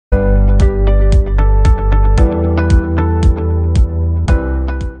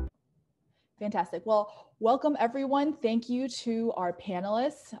Fantastic. Well, welcome everyone. Thank you to our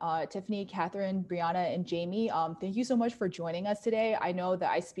panelists, Tiffany, Catherine, Brianna, and Jamie. Thank you so much for joining us today. I know that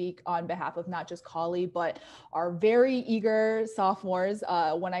I speak on behalf of not just Kali, but our very eager sophomores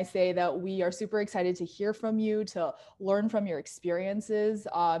when I say that we are super excited to hear from you, to learn from your experiences,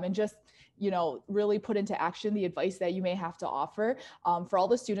 and just really put into action the advice that you may have to offer. For all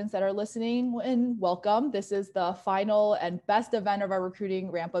the students that are listening, and welcome. This is the final and best event of our recruiting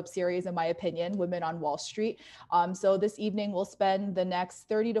ramp up series, in my opinion, Women on Wall Street. So this evening, we'll spend the next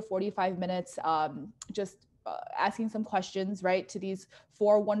 30 to 45 minutes just asking some questions, right, to these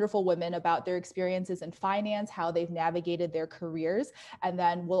four wonderful women about their experiences in finance, how they've navigated their careers. And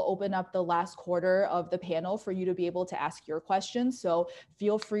then we'll open up the last quarter of the panel for you to be able to ask your questions. So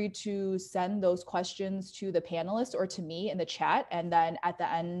feel free to send those questions to the panelists or to me in the chat. And then at the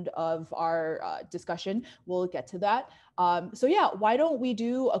end of our discussion, we'll get to that. So yeah, why don't we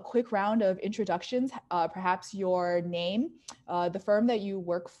do a quick round of introductions, perhaps your name, the firm that you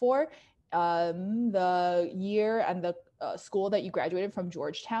work for, the year and the school that you graduated from,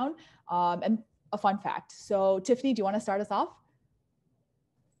 Georgetown, and a fun fact. So Tiffany, do you want to start us off?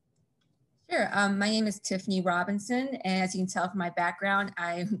 Sure. My name is Tiffany Robinson, and as you can tell from my background,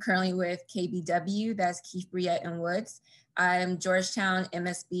 I'm currently with KBW, that's Keefe, Bruyette and Woods. I'm Georgetown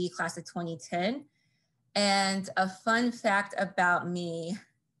MSB class of 2010. And a fun fact about me,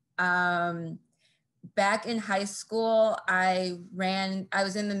 back in high school, I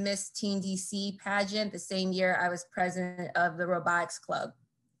was in the Miss Teen DC pageant the same year I was president of the robotics club.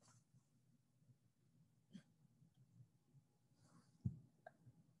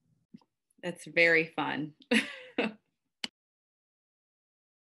 That's very fun.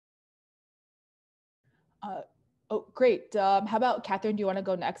 Oh, great. How about Catherine, do you want to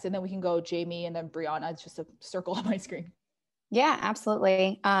go next? And then we can go Jamie and then Brianna. It's just a circle on my screen. Yeah,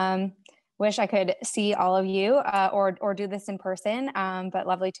 absolutely. Wish I could see all of you or do this in person, but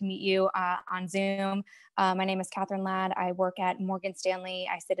lovely to meet you on Zoom. My name is Catherine Ladd. I work at Morgan Stanley.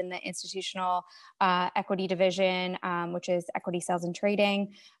 I sit in the institutional equity division, which is equity sales and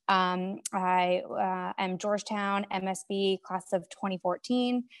trading. I am Georgetown MSB class of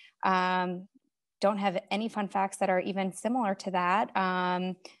 2014. Don't have any fun facts that are even similar to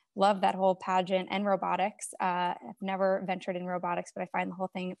that. Love that whole pageant and robotics. I've never ventured in robotics, but I find the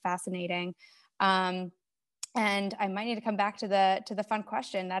whole thing fascinating. And I might need to come back to the fun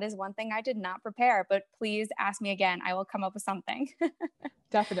question. That is one thing I did not prepare, but please ask me again. I will come up with something.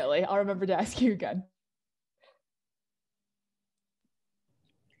 Definitely. I'll remember to ask you again.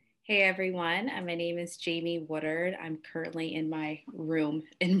 Hey everyone, my name is Jamie Woodard. I'm currently in my room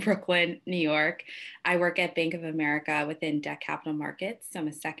in Brooklyn, New York. I work at Bank of America within Debt Capital Markets. I'm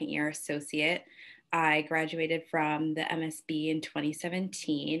a second year associate. I graduated from the MSB in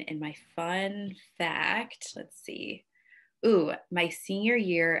 2017. And my fun fact, let's see. My senior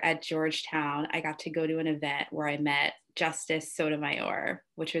year at Georgetown, I got to go to an event where I met Justice Sotomayor,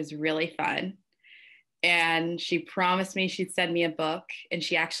 which was really fun. And she promised me she'd send me a book, and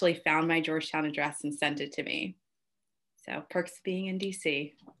she actually found my Georgetown address and sent it to me. So perks of being in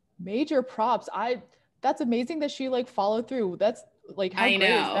DC. Major props. That's amazing that she followed through. That's how great is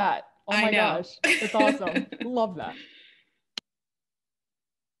that? Oh my gosh, that's awesome. Love that.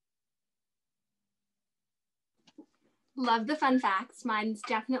 Love the fun facts. Mine's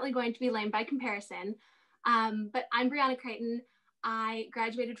definitely going to be lame by comparison. But I'm Brianna Creighton. I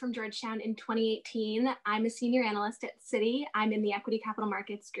graduated from Georgetown in 2018. I'm a senior analyst at Citi. I'm in the equity capital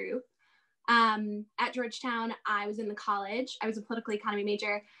markets group. At Georgetown, I was in the college. I was a political economy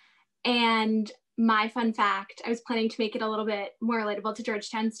major. And my fun fact, I was planning to make it a little bit more relatable to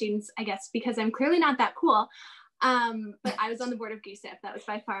Georgetown students, I guess, because I'm clearly not that cool. But I was on the board of GUSIP. That was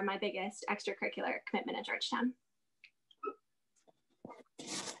by far my biggest extracurricular commitment at Georgetown.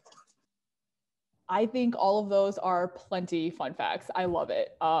 I think all of those are plenty fun facts. I love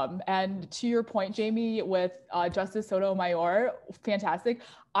it. And to your point, Jamie, with Justice Sotomayor, fantastic.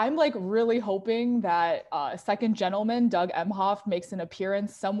 I'm really hoping that second gentleman, Doug Emhoff, makes an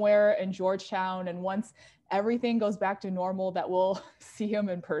appearance somewhere in Georgetown. And once everything goes back to normal, that we'll see him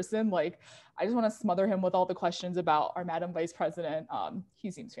in person. I just want to smother him with all the questions about our Madam Vice President.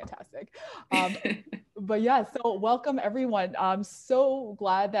 He seems fantastic. But yeah, so welcome everyone. I'm so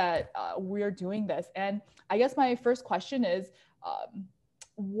glad that we're doing this. And I guess my first question is,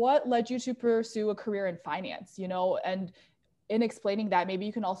 what led you to pursue a career in finance? And in explaining that, maybe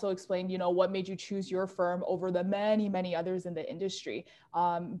you can also explain, what made you choose your firm over the many, many others in the industry.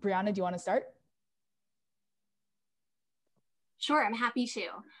 Brianna, do you want to start? Sure, I'm happy to.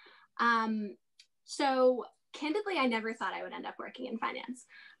 So candidly, I never thought I would end up working in finance.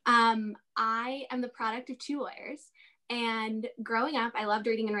 I am the product of two lawyers, and growing up, I loved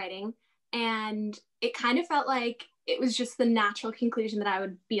reading and writing, and it kind of felt like it was just the natural conclusion that I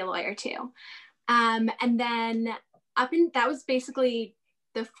would be a lawyer too. And then that was basically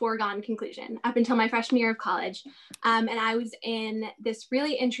the foregone conclusion up until my freshman year of college. And I was in this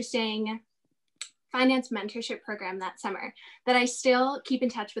really interesting finance mentorship program that summer that I still keep in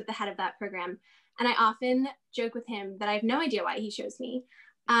touch with the head of that program. And I often joke with him that I have no idea why he chose me.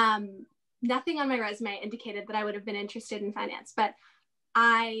 Nothing on my resume indicated that I would have been interested in finance, but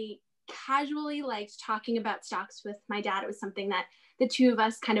I casually liked talking about stocks with my dad. It was something that the two of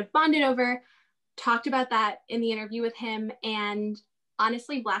us kind of bonded over, talked about that in the interview with him, and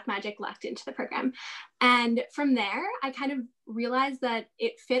honestly, black magic lucked into the program. And from there, I kind of realized that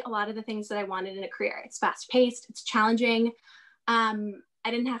it fit a lot of the things that I wanted in a career. It's fast paced, it's challenging. I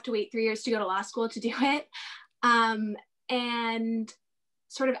didn't have to wait 3 years to go to law school to do it. And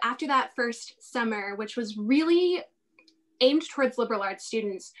sort of after that first summer, which was really aimed towards liberal arts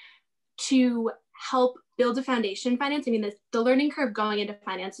students to help build a foundation in finance. I mean, the learning curve going into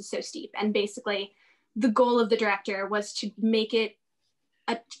finance is so steep. And basically the goal of the director was to make it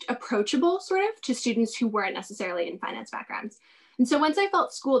approachable sort of to students who weren't necessarily in finance backgrounds. And so once I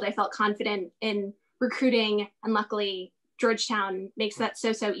felt schooled, I felt confident in recruiting, and luckily Georgetown makes that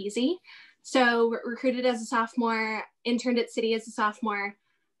so easy. So recruited as a sophomore, interned at City as a sophomore,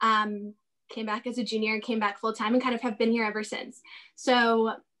 came back as a junior, came back full time, and kind of have been here ever since.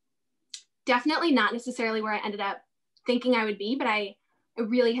 So definitely not necessarily where I ended up thinking I would be, but I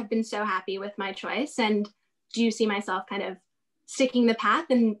really have been so happy with my choice, and do see myself kind of sticking the path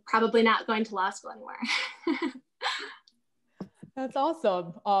and probably not going to law school anymore. That's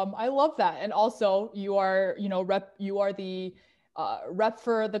awesome. I love that. And also you are, you are the rep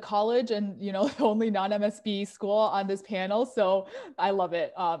for the college and, the only non-MSB school on this panel. So I love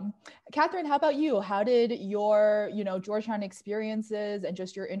it. Catherine, how about you? How did your, Georgetown experiences and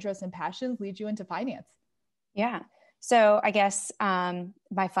just your interests and passions lead you into finance? Yeah. So I guess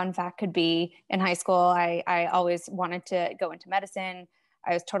my fun fact could be in high school, I always wanted to go into medicine.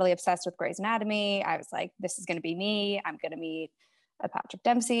 I was totally obsessed with Grey's Anatomy. I was like, this is going to be me. I'm going to meet a Patrick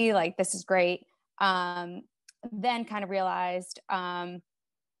Dempsey. Like, this is great. Then kind of realized I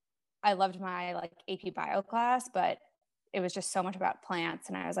loved my AP bio class, but it was just so much about plants.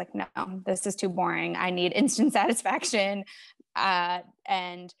 And I was like, no, this is too boring. I need instant satisfaction.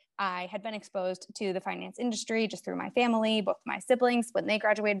 And I had been exposed to the finance industry just through my family. Both my siblings, when they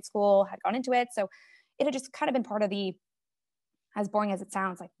graduated school, had gone into it. So it had just kind of been part of the, as boring as it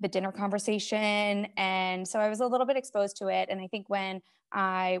sounds, like the dinner conversation. And so I was a little bit exposed to it. And I think when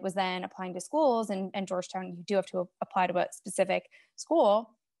I was then applying to schools, and Georgetown, you do have to apply to a specific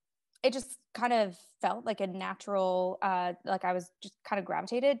school, it just kind of felt like a natural, like I was just kind of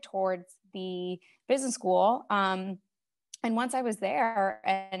gravitated towards the business school. And once I was there,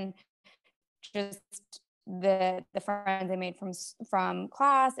 and just the friends I made from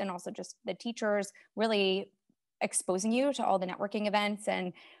class, and also just the teachers really exposing you to all the networking events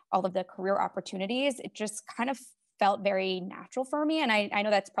and all of the career opportunities, it just kind of felt very natural for me. And I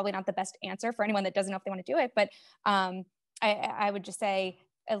know that's probably not the best answer for anyone that doesn't know if they want to do it, but I would just say,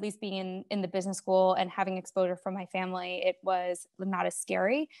 at least being in the business school and having exposure from my family, it was not as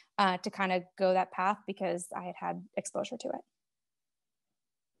scary to kind of go that path because I had exposure to it.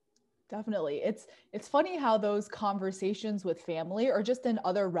 Definitely. It's funny how those conversations with family or just in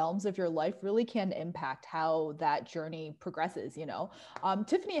other realms of your life really can impact how that journey progresses,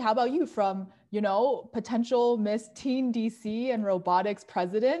 Tiffany, how about you, from, potential Miss Teen DC and robotics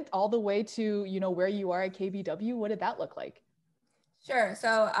president all the way to, where you are at KBW? What did that look like? Sure.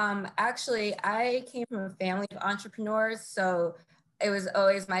 So actually, I came from a family of entrepreneurs. So it was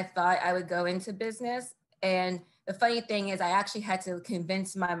always my thought I would go into business. And the funny thing is I actually had to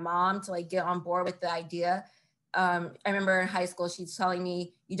convince my mom to get on board with the idea. I remember in high school, she's telling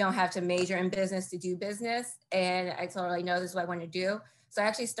me, you don't have to major in business to do business. And I told her, no, this is what I want to do. So I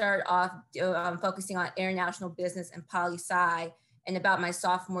actually started off focusing on international business and poli-sci. And about my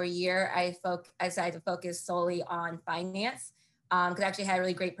sophomore year, I decided to focus solely on finance. Because I actually had a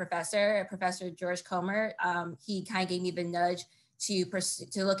really great professor, Professor George Comer. He kind of gave me the nudge to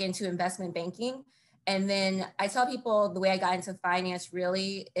look into investment banking. And then I tell people the way I got into finance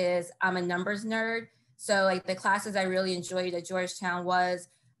really is I'm a numbers nerd. So the classes I really enjoyed at Georgetown was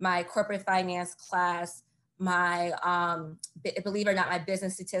my corporate finance class, my, believe it or not, my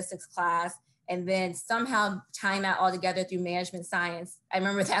business statistics class, and then somehow tying that all together through management science. I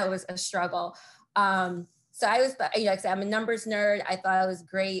remember that was a struggle. So I was, like I said, I'm a numbers nerd. I thought it was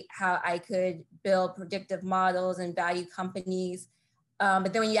great how I could build predictive models and value companies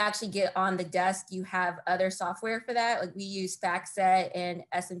But then when you actually get on the desk, you have other software for that. Like we use FactSet and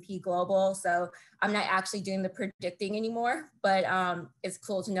S&P Global. So I'm not actually doing the predicting anymore, but it's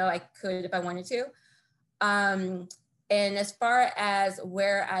cool to know I could if I wanted to. And as far as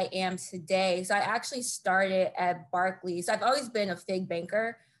where I am today, so I actually started at Barclays. So I've always been a FIG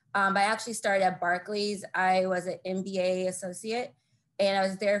banker. But I actually started at Barclays. I was an MBA associate,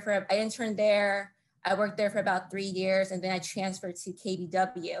 and I interned there. I worked there for about 3 years, and then I transferred to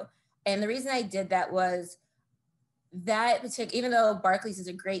KBW. And the reason I did that was that even though Barclays is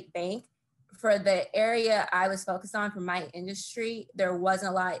a great bank, for the area I was focused on for my industry, there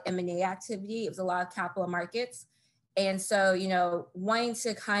wasn't a lot of M&A activity. It was a lot of capital markets. And so, wanting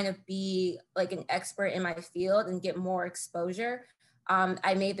to kind of be like an expert in my field and get more exposure,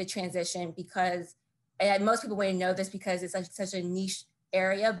 I made the transition because, and most people wouldn't know this because it's such a niche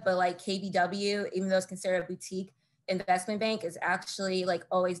area, but like KBW, even though it's considered a boutique investment bank, is actually like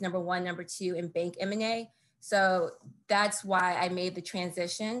always number 1, number 2 in bank M&A. So that's why I made the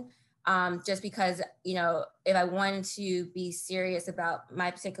transition, just because, if I wanted to be serious about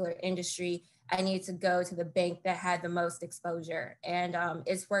my particular industry, I needed to go to the bank that had the most exposure, and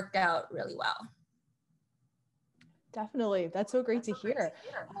it's worked out really well. Definitely. That's so great to hear.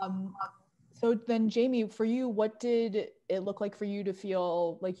 So then, Jamie, for you, what did it look like for you to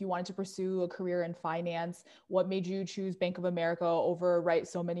feel like you wanted to pursue a career in finance? What made you choose Bank of America over,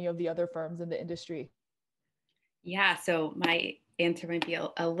 so many of the other firms in the industry? Yeah, so my answer might be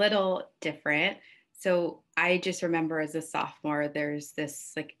a little different. So I just remember as a sophomore, there's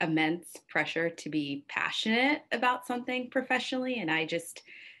this like immense pressure to be passionate about something professionally. And I just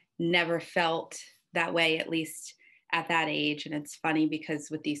never felt that way, at least at that age. And it's funny because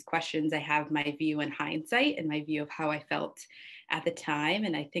with these questions, I have my view in hindsight and my view of how I felt at the time.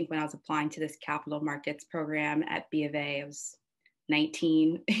 And I think when I was applying to this capital markets program at B of A, I was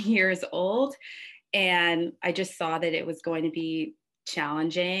 19 years old. And I just saw that it was going to be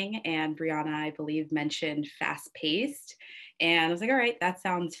challenging. And Brianna, I believe, mentioned fast paced. And I was like, all right, that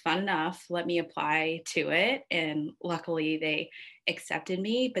sounds fun enough. Let me apply to it. And luckily they accepted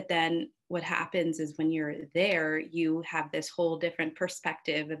me. But then what happens is when you're there, you have this whole different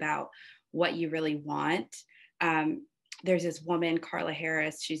perspective about what you really want. There's this woman, Carla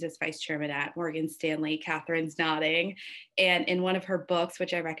Harris, she's this vice chairman at Morgan Stanley. Catherine's nodding. And in one of her books,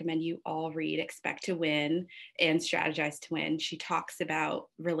 which I recommend you all read, Expect to Win and Strategize to Win, she talks about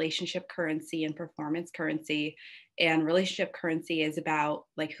relationship currency and performance currency. And relationship currency is about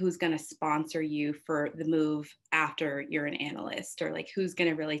like who's going to sponsor you for the move after you're an analyst, or like who's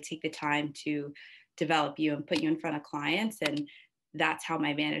going to really take the time to develop you and put you in front of clients. And that's how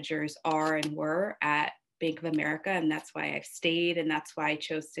my managers are and were at Bank of America. And that's why I've stayed. And that's why I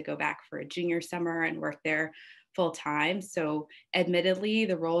chose to go back for a junior summer and work there full time. So admittedly,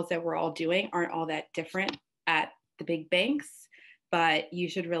 the roles that we're all doing aren't all that different at the big banks, but you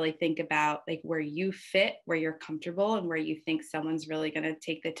should really think about like where you fit, where you're comfortable, and where you think someone's really going to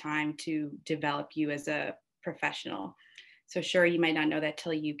take the time to develop you as a professional. So sure, you might not know that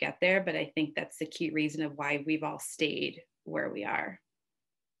till you get there, but I think that's the key reason of why we've all stayed where we are.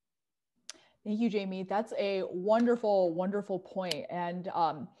 Thank you, Jamie. That's a wonderful, wonderful point. And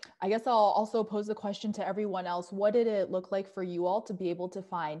I guess I'll also pose the question to everyone else. What did it look like for you all to be able to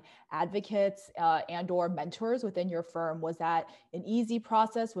find advocates and or mentors within your firm? Was that an easy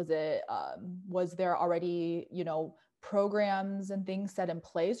process? Was there already, programs and things set in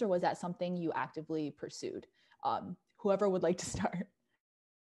place, or was that something you actively pursued? Whoever would like to start.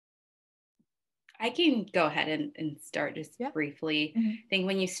 I can go ahead and start just briefly. I think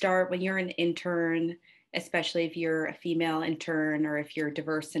when you're an intern, especially if you're a female intern or if you're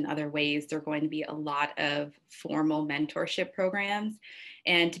diverse in other ways, there are going to be a lot of formal mentorship programs.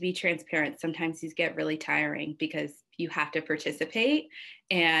 And to be transparent, sometimes these get really tiring because you have to participate,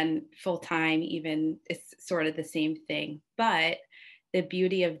 and full-time even it's sort of the same thing. But the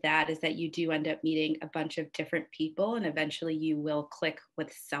beauty of that is that you do end up meeting a bunch of different people, and eventually you will click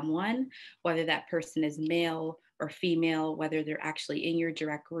with someone, whether that person is male or female, whether they're actually in your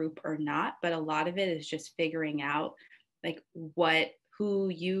direct group or not. But a lot of it is just figuring out like who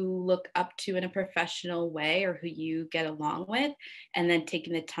you look up to in a professional way or who you get along with, and then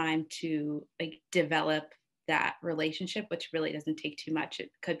taking the time to like develop that relationship, which really doesn't take too much.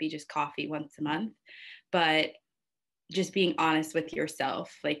 It could be just coffee once a month, but just being honest with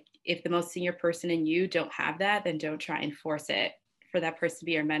yourself. Like if the most senior person in you don't have that, then don't try and force it for that person to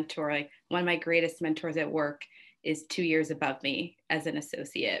be your mentor. Like one of my greatest mentors at work is 2 years above me as an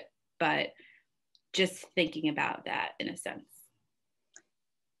associate, but just thinking about that in a sense.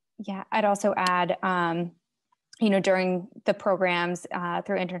 Yeah, I'd also add, during the programs,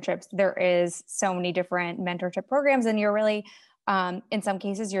 through internships, there is so many different mentorship programs, and you're really, in some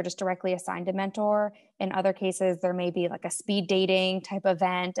cases, you're just directly assigned a mentor. In other cases, there may be like a speed dating type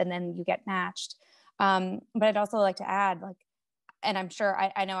event, and then you get matched. But I'd also like to add, like, and I'm sure,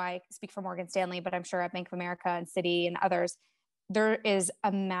 I know I speak for Morgan Stanley, but I'm sure at Bank of America and Citi and others, there is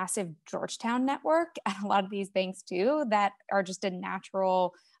a massive Georgetown network at a lot of these banks too, that are just a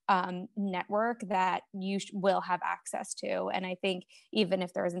natural network that you will have access to. And I think even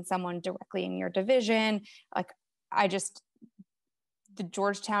if there isn't someone directly in your division, like the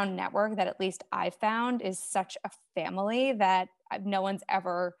Georgetown network that at least I've found is such a family that no one's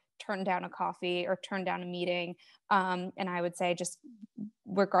ever turned down a coffee or turned down a meeting. And I would say, just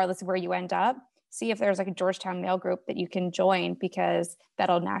regardless of where you end up, see if there's like a Georgetown mail group that you can join, because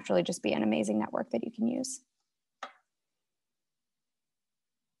that'll naturally just be an amazing network that you can use.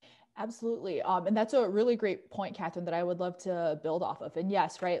 Absolutely. And that's a really great point, Catherine, that I would love to build off of. And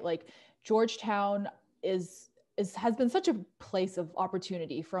yes, right, like Georgetown has been such a place of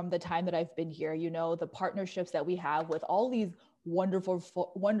opportunity from the time that I've been here. The partnerships that we have with all these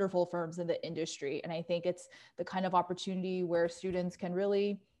wonderful firms in the industry. And I think it's the kind of opportunity where students can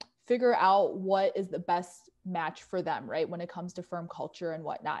really figure out what is the best match for them, right, when it comes to firm culture and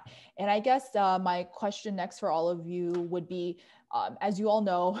whatnot. And I guess my question next for all of you would be, as you all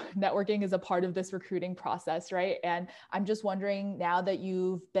know, networking is a part of this recruiting process, right? And I'm just wondering, now that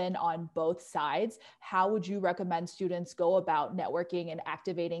you've been on both sides, how would you recommend students go about networking and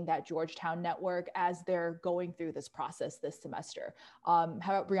activating that Georgetown network as they're going through this process this semester? How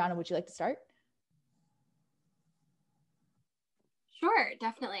about Brianna, would you like to start? Sure,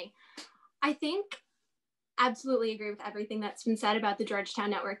 definitely. I think absolutely agree with everything that's been said about the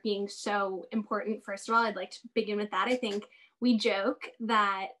Georgetown network being so important. First of all, I'd like to begin with that. I think we joke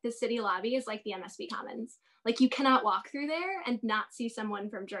that the city lobby is like the MSB Commons. Like, you cannot walk through there and not see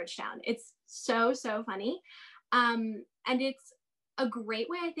someone from Georgetown. It's so funny. And it's a great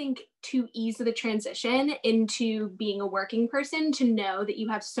way, I think, to ease the transition into being a working person, to know that you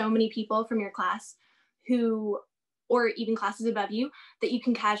have so many people from your class or even classes above you, that you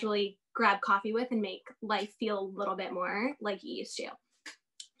can casually grab coffee with and make life feel a little bit more like you used to.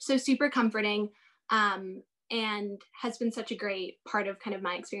 So super comforting, and has been such a great part of kind of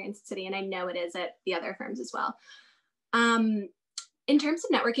my experience at Citi, and I know it is at the other firms as well. In terms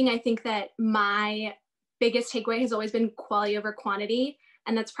of networking, I think that my biggest takeaway has always been quality over quantity,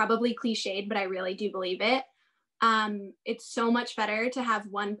 and that's probably cliched, but I really do believe it. It's so much better to have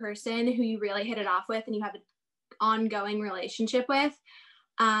one person who you really hit it off with and you have an ongoing relationship with,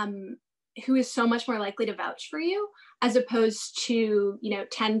 who is so much more likely to vouch for you, as opposed to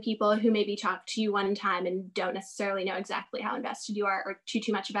 10 people who maybe talk to you one time and don't necessarily know exactly how invested you are or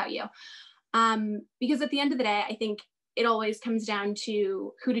too much about you. Because at the end of the day, I think it always comes down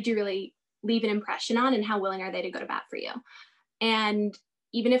to, who did you really leave an impression on, and how willing are they to go to bat for you? And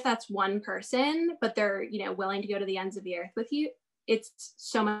even if that's one person, but they're willing to go to the ends of the earth with you, it's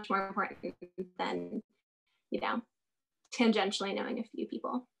so much more important than tangentially knowing a few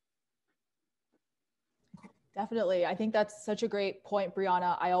people. Definitely. I think that's such a great point,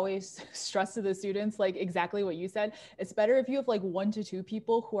 Brianna. I always stress to the students, like exactly what you said. It's better if you have like 1 to 2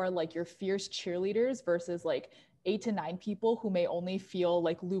 people who are like your fierce cheerleaders versus like 8 to 9 people who may only feel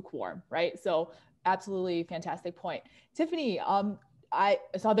like lukewarm, right? So absolutely fantastic point. Tiffany, I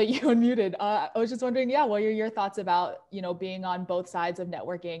saw that you unmuted. I was just wondering, what are your thoughts about, being on both sides of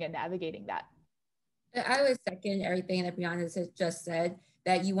networking and navigating that? I would second everything that Brianna just said,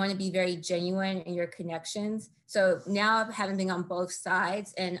 that you want to be very genuine in your connections. So now, having been on both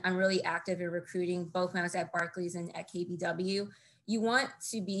sides, and I'm really active in recruiting, both when I was at Barclays and at KBW, you want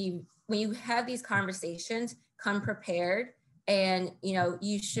to be, when you have these conversations, come prepared, and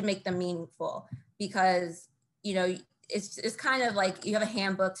you should make them meaningful, because it's kind of like you have a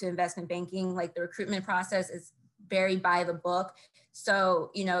handbook to investment banking. Like, the recruitment process is very by the book.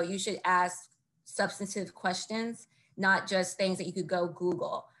 So you should ask substantive questions, not just things that you could go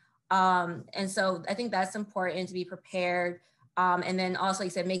Google. And so I think that's important, to be prepared. And then also, like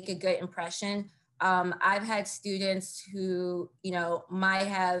you said, make a good impression. I've had students who, might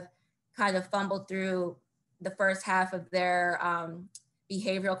have kind of fumbled through the first half of their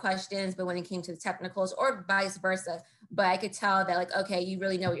behavioral questions, but when it came to the technicals, or vice versa, but I could tell that, like, okay, you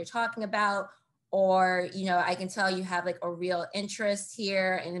really know what you're talking about, or, I can tell you have like a real interest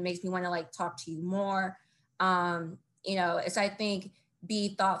here, and it makes me want to like talk to you more. So I think,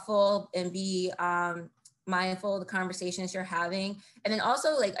 be thoughtful and be mindful of the conversations you're having. And then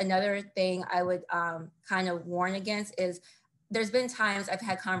also, like, another thing I would kind of warn against is there's been times I've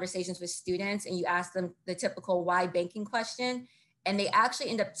had conversations with students and you ask them the typical why banking question, and they actually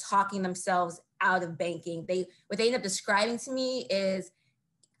end up talking themselves out of banking. What they end up describing to me is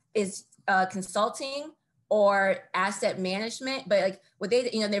consulting or asset management, but like what they,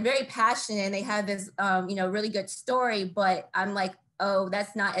 they're very passionate and they have this, really good story, but I'm like, oh,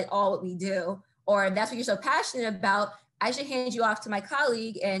 that's not at all what we do. Or that's what you're so passionate about, I should hand you off to my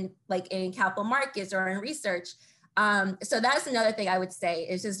colleague in capital markets or in research. So that's another thing I would say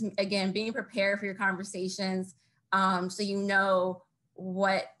is just, again, being prepared for your conversations, so you know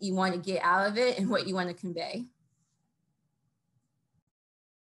what you want to get out of it and what you want to convey.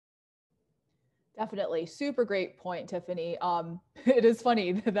 Definitely. Super great point, Tiffany. It is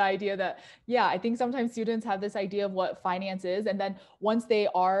funny, the idea that, yeah, I think sometimes students have this idea of what finance is. And then once they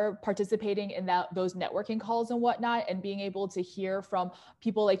are participating in those networking calls and whatnot, and being able to hear from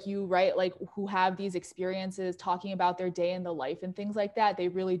people like you, right, like who have these experiences talking about their day in the life and things like that, they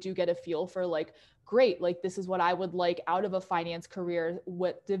really do get a feel for like, great, like this is what I would like out of a finance career,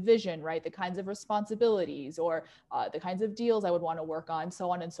 what division, right? The kinds of responsibilities or the kinds of deals I would want to work on, so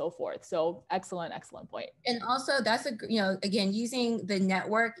on and so forth. So excellent point. And also that's again, using the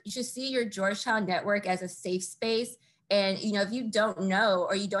network, you should see your Georgetown network as a safe space. And, if you don't know,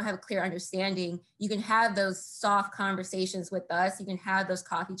 or you don't have a clear understanding, you can have those soft conversations with us. You can have those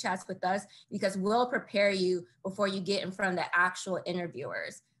coffee chats with us, because we'll prepare you before you get in front of the actual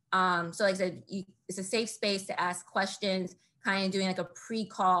interviewers. So like I said, it's a safe space to ask questions, kind of doing like a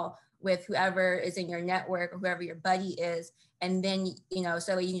pre-call with whoever is in your network or whoever your buddy is. And then,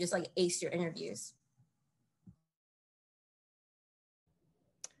 so you can just like ace your interviews.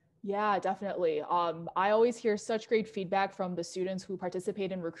 Yeah, definitely. I always hear such great feedback from the students who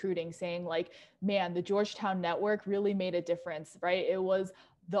participate in recruiting, saying like, man, the Georgetown network really made a difference, right? It was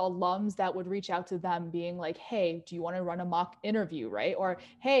the alums that would reach out to them being like, hey, do you want to run a mock interview, right? Or,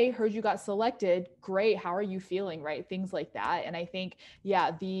 hey, heard you got selected. Great. How are you feeling, right? Things like that. And I think,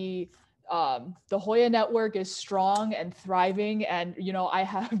 yeah, the Hoya network is strong and thriving. And, I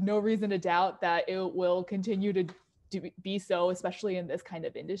have no reason to doubt that it will continue to be so, especially in this kind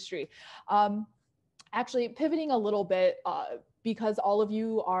of industry. Actually, pivoting a little bit, because all of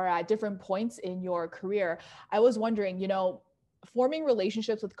you are at different points in your career, I was wondering, forming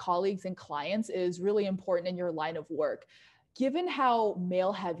relationships with colleagues and clients is really important in your line of work. Given how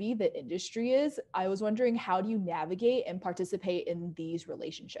male heavy the industry is, I was wondering, how do you navigate and participate in these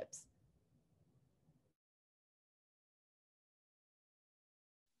relationships?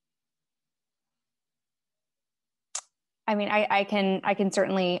 I mean, I can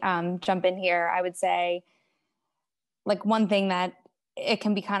certainly jump in here. I would say, like, one thing that it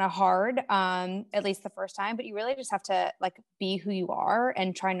can be kind of hard, at least the first time, but you really just have to like be who you are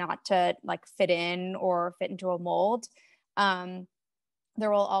and try not to like fit in or fit into a mold.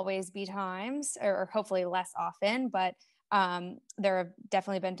 There will always be times, or hopefully less often, but there have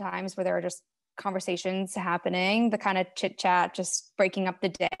definitely been times where there are just conversations happening, the kind of chit chat, just breaking up the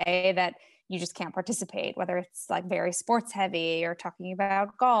day, that you just can't participate, whether it's like very sports heavy or talking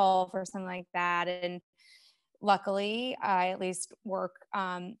about golf or something like that. And luckily, I at least work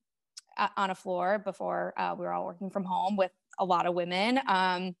on a floor before we were all working from home with a lot of women.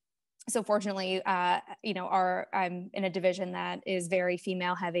 So fortunately, I'm in a division that is very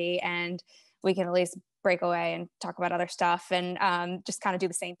female heavy, and we can at least break away and talk about other stuff and just kind of do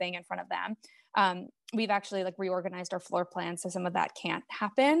the same thing in front of them. We've actually like reorganized our floor plan so some of that can't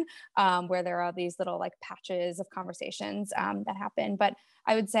happen, where there are these little like patches of conversations that happen. But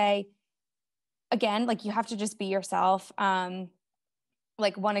I would say, again, like you have to just be yourself.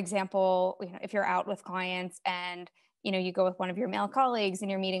 Like one example, if you're out with clients and you go with one of your male colleagues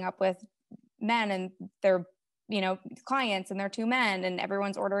and you're meeting up with men and they're clients and they're two men and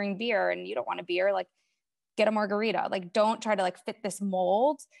everyone's ordering beer and you don't want a beer, like get a margarita. Like don't try to like fit this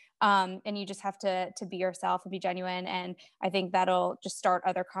mold. And you just have to be yourself and be genuine. And I think that'll just start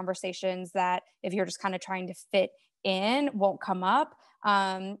other conversations that if you're just kind of trying to fit in won't come up.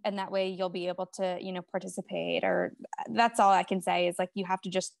 And that way you'll be able to, participate. Or that's all I can say is like, you have to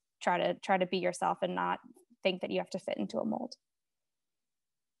just try to be yourself and not think that you have to fit into a mold.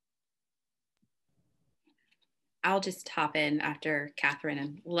 I'll just hop in after Catherine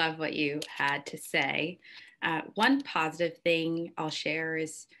and love what you had to say. One positive thing I'll share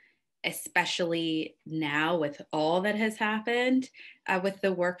is, especially now with all that has happened with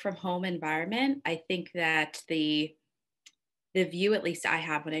the work from home environment, I think that the view, at least I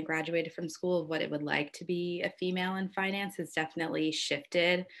have when I graduated from school, of what it would like to be a female in finance has definitely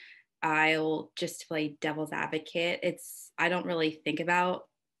shifted. I'll just play devil's advocate. I don't really think about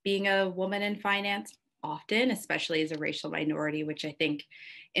being a woman in finance often, especially as a racial minority, which I think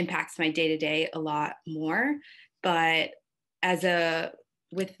impacts my day-to-day a lot more. But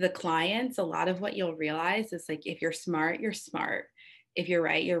with the clients, a lot of what you'll realize is like, if you're smart, you're smart. If you're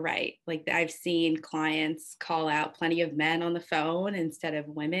right, you're right. Like, I've seen clients call out plenty of men on the phone instead of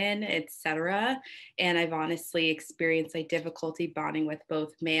women, etc. And I've honestly experienced like difficulty bonding with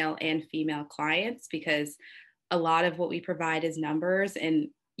both male and female clients, because a lot of what we provide is numbers, and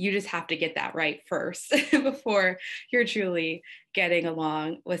you just have to get that right first before you're truly getting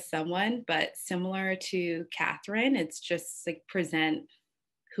along with someone. But similar to Catherine, it's just like present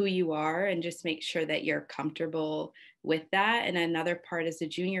who you are and just make sure that you're comfortable with that. And another part as a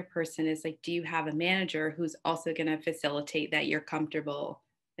junior person is like, do you have a manager who's also going to facilitate that you're comfortable,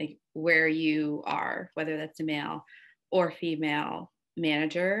 like where you are, whether that's a male or female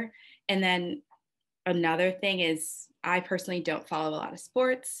manager? And then another thing is, I personally don't follow a lot of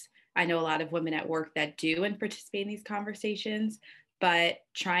sports. I know a lot of women at work that do and participate in these conversations, but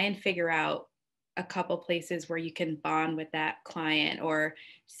try and figure out a couple places where you can bond with that client or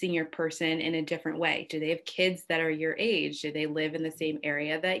senior person in a different way. Do they have kids that are your age? Do they live in the same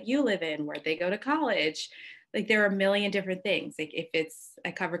area that you live in? Where they go to college? Like, there are a million different things. Like, if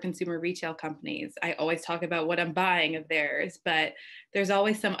I cover consumer retail companies, I always talk about what I'm buying of theirs, but there's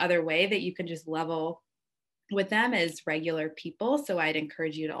always some other way that you can just level with them as regular people. So I'd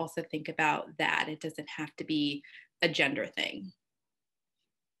encourage you to also think about that. It doesn't have to be a gender thing.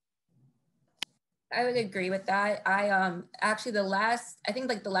 I would agree with that. I actually the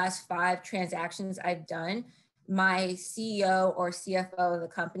last 5 transactions I've done, my CEO or CFO of the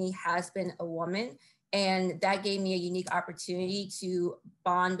company has been a woman. And that gave me a unique opportunity to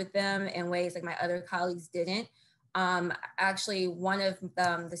bond with them in ways like my other colleagues didn't. Actually, one of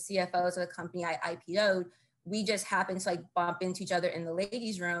the CFOs of the company I IPO'd, we just happened to like bump into each other in the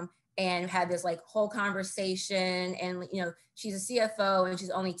ladies' room and had this like whole conversation. And, you know, she's a CFO and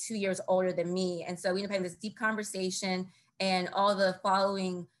she's only 2 years older than me. And so we ended up having this deep conversation, and all the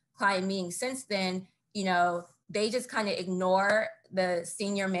following client meetings since then, you know, they just kind of ignore the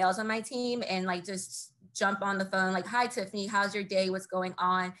senior males on my team and like just jump on the phone, like, hi, Tiffany, how's your day? What's going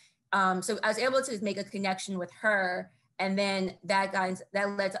on? So I was able to make a connection with her. And then that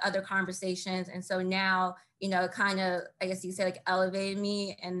led to other conversations. And so now, you know, kind of, I guess you could say, like, elevated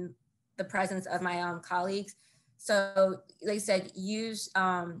me and the presence of my colleagues. So like I said,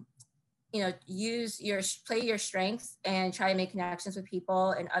 play your strengths and try to make connections with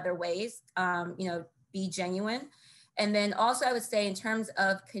people in other ways, be genuine. And then also I would say, in terms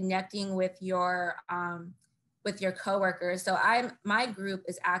of connecting with your coworkers. So my group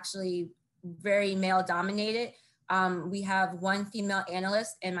is actually very male dominated. We have 1 female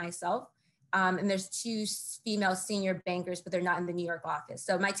analyst and myself. And there's 2 female senior bankers, but they're not in the New York office.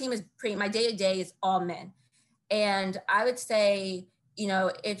 So my team is my day-to-day is all men. And I would say, you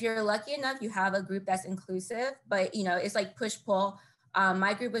know, if you're lucky enough, you have a group that's inclusive, but, you know, it's like push-pull.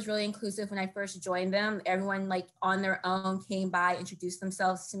 My group was really inclusive when I first joined them. Everyone, like, on their own came by, introduced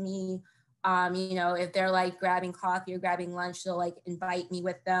themselves to me. You know, if they're like grabbing coffee or grabbing lunch, they'll like invite me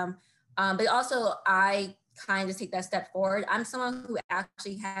with them. But also I kind of take that step forward. I'm someone who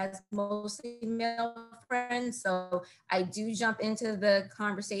actually has mostly male friends. So I do jump into the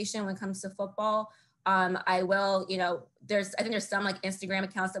conversation when it comes to football. I will, you know, I think there's some like Instagram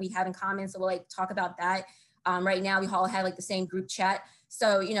accounts that we have in common. So we'll like talk about that. Right now we all have like the same group chat.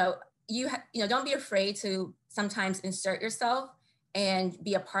 So, you know, don't be afraid to sometimes insert yourself and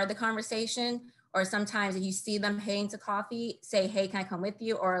be a part of the conversation. Or sometimes if you see them heading to coffee, say, hey, can I come with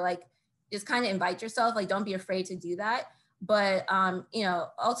you? Or like, just kind of invite yourself. Like, don't be afraid to do that. But, you know,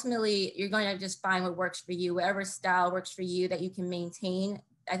 ultimately you're going to just find what works for you, whatever style works for you that you can maintain.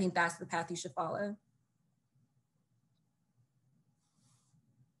 I think that's the path you should follow.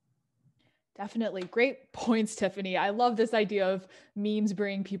 Definitely. Great points, Tiffany. I love this idea of memes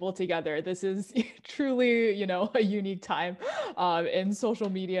bringing people together. This is truly, you know, a unique time in social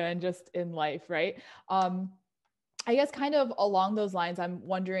media and just in life, right? I guess kind of along those lines, I'm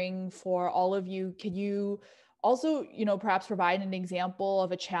wondering, for all of you, could you also, you know, perhaps provide an example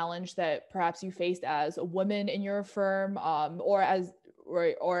of a challenge that perhaps you faced as a woman in your firm, or as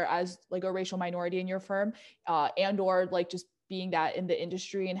like a racial minority in your firm, and or like just being that in the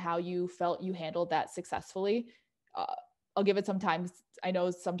industry, and how you felt you handled that successfully? I'll give it some time. I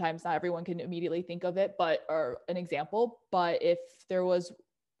know sometimes not everyone can immediately think of it, or an example, but if there was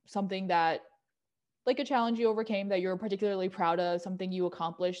something that, like a challenge you overcame that you're particularly proud of, something you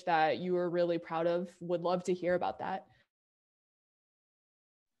accomplished that you were really proud of, would love to hear about that.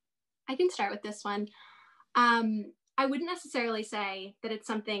 I can start with this one. I wouldn't necessarily say that it's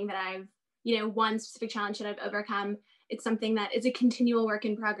something that I've one specific challenge that I've overcome. It's something that is a continual work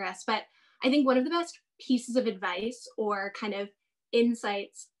in progress. But I think one of the best pieces of advice or kind of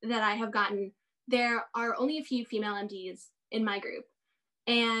insights that I have gotten, there are only a few female MDs in my group.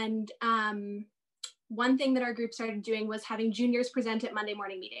 And one thing that our group started doing was having juniors present at Monday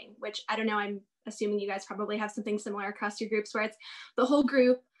morning meeting, which I don't know, I'm assuming you guys probably have something similar across your groups where it's the whole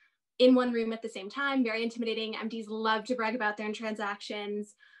group in one room at the same time, very intimidating. MDs love to brag about their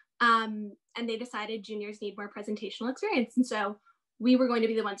transactions. And they decided juniors need more presentational experience. And so we were going to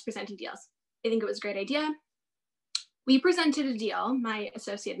be the ones presenting deals. I think it was a great idea. We presented a deal, my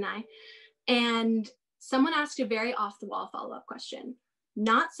associate and I, and someone asked a very off the wall follow-up question,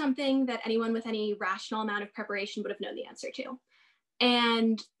 not something that anyone with any rational amount of preparation would have known the answer to.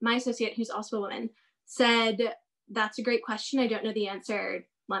 And my associate, who's also a woman, said, "That's a great question. I don't know the answer.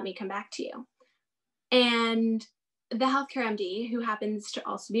 Let me come back to you." And the healthcare MD, who happens to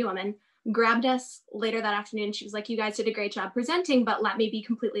also be a woman, grabbed us later that afternoon. She was like, "You guys did a great job presenting, but let me be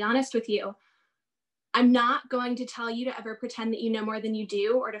completely honest with you. I'm not going to tell you to ever pretend that you know more than you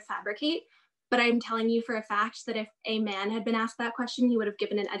do or to fabricate, but I'm telling you for a fact that if a man had been asked that question, he would have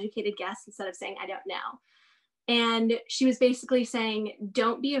given an educated guess instead of saying, I don't know." And she was basically saying,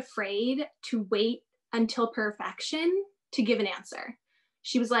 don't be afraid to wait until perfection to give an answer.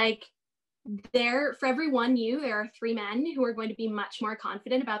 She was like, for every one you, there are 3 men who are going to be much more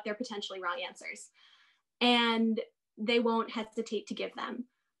confident about their potentially wrong answers. And they won't hesitate to give them.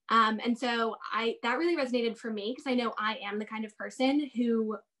 And so that really resonated for me because I know I am the kind of person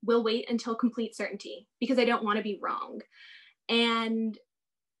who will wait until complete certainty because I don't want to be wrong. And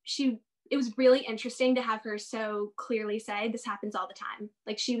it was really interesting to have her so clearly say, this happens all the time.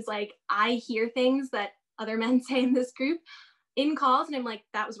 Like she was like, I hear things that other men say in this group in calls and I'm like,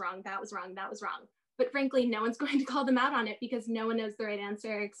 that was wrong, that was wrong, that was wrong. But frankly, no one's going to call them out on it because no one knows the right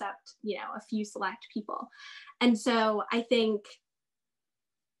answer except, a few select people. And so I think,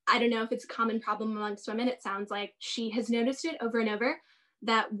 I don't know if it's a common problem amongst women. It sounds like she has noticed it over and over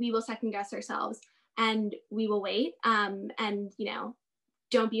that we will second guess ourselves and we will wait. And,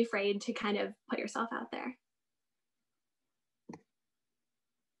 don't be afraid to kind of put yourself out there.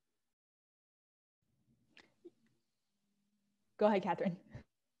 Go ahead, Catherine.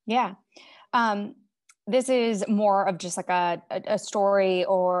 Yeah. This is more of just like a story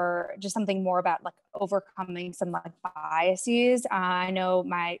or just something more about like overcoming some like biases. I know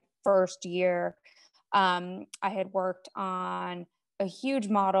my first year, I had worked on a huge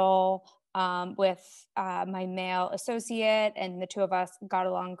model with my male associate, and the 2 of us got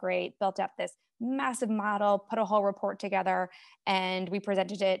along great, built up this massive model, put a whole report together, and we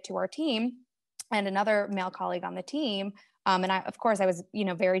presented it to our team and another male colleague on the team. And I, of course, I was,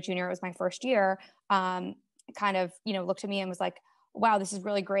 very junior. It was my first year, kind of, looked at me and was like, wow, this is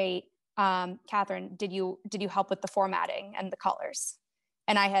really great. Catherine, did you help with the formatting and the colors?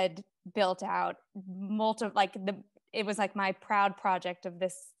 And I had built out it was like my proud project of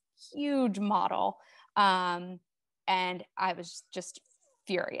this huge model. And I was just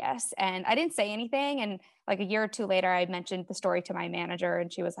furious and I didn't say anything. And like a year or 2 later, I mentioned the story to my manager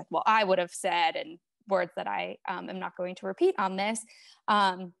and she was like, well, I would have said, and words that I am not going to repeat on this.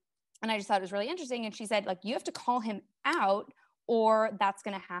 And I just thought it was really interesting. And she said, like, you have to call him out or that's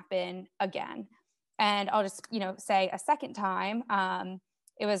going to happen again. And I'll just, say a second time,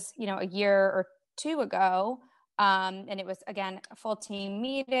 it was, a year or 2 ago. And it was, again, a full team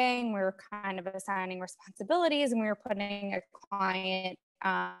meeting. We were kind of assigning responsibilities and we were putting a client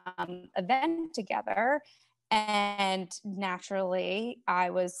event together. And naturally, I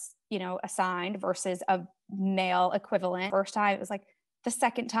was, assigned versus a male equivalent. First time, it was like the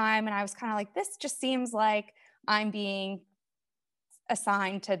second time. And I was kind of like, this just seems like I'm being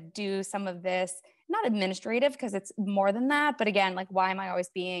assigned to do some of this, not administrative because it's more than that. But again, like, why am I always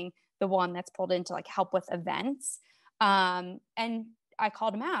being the one that's pulled in to like help with events? And I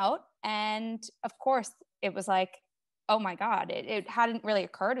called him out. And of course, it was like, oh my God, it hadn't really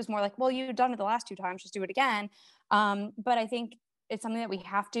occurred. It was more like, well, you've done it the last 2 times, just do it again. But I think it's something that we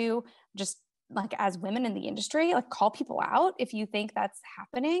have to just like as women in the industry, like call people out if you think that's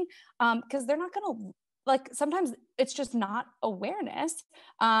happening. Because they're not going to like, sometimes it's just not awareness.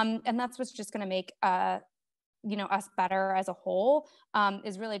 And that's what's just going to make, us better as a whole,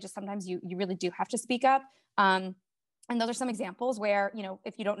 is really just sometimes you really do have to speak up. And those are some examples where,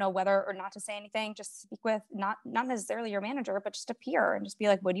 if you don't know whether or not to say anything, just speak with not necessarily your manager, but just a peer and just be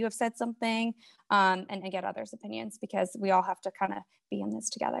like, would you have said something? And get others' opinions because we all have to kind of be in this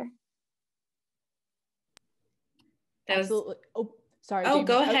together. Absolutely. Oh, sorry. Oh, Jamie.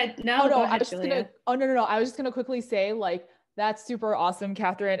 go ahead. No, go go ahead, ahead, Julia. No. I was just going to quickly say, like, That's super awesome,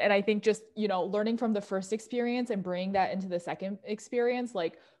 Catherine. And I think just, learning from the first experience and bringing that into the second experience,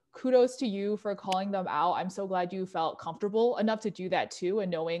 like kudos to you for calling them out. I'm so glad you felt comfortable enough to do that too.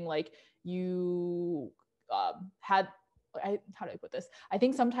 And knowing like you how do I put this? I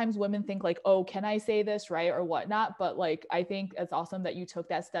think sometimes women think like, oh, can I say this, right? Or whatnot. But like, I think it's awesome that you took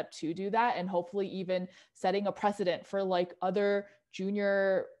that step to do that. And hopefully even setting a precedent for like other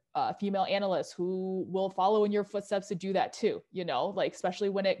junior female analysts who will follow in your footsteps to do that too, like, especially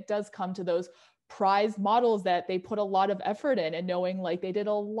when it does come to those prized models that they put a lot of effort in, and knowing like they did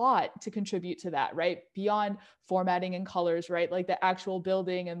a lot to contribute to that, right? Beyond formatting and colors, right? Like the actual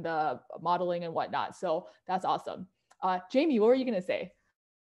building and the modeling and whatnot. So that's awesome. Jamie, what were you going to say?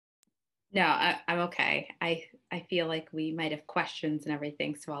 No, I'm okay. I feel like we might have questions and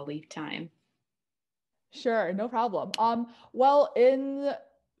everything, so I'll leave time. Sure, no problem. Well, in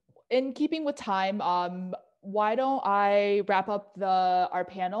keeping with time, why don't I wrap up our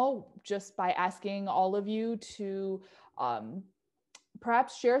panel just by asking all of you to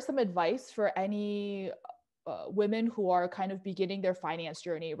perhaps share some advice for any women who are kind of beginning their finance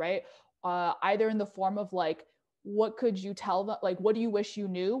journey, right? Either in the form of like, what could you tell them? Like, what do you wish you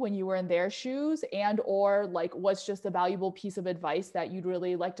knew when you were in their shoes? And, or like, what's just a valuable piece of advice that you'd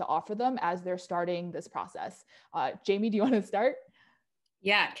really like to offer them as they're starting this process? Jamie, do you want to start?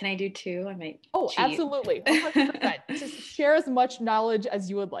 Yeah, can I do two? I might cheat. Absolutely. 100%. Just share as much knowledge as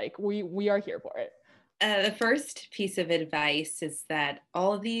you would like. We are here for it. The first piece of advice is that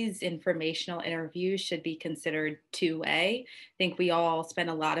all of these informational interviews should be considered two-way. I think we all spend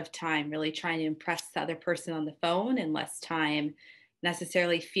a lot of time really trying to impress the other person on the phone and less time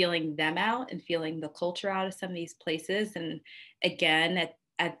necessarily feeling them out and feeling the culture out of some of these places. And again,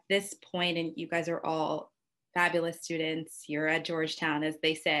 at this point, and you guys are all fabulous students, you're at Georgetown, as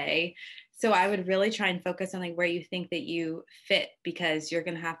they say. So I would really try and focus on like where you think that you fit, because you're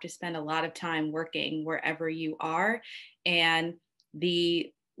going to have to spend a lot of time working wherever you are. And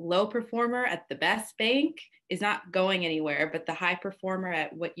the low performer at the best bank is not going anywhere, but the high performer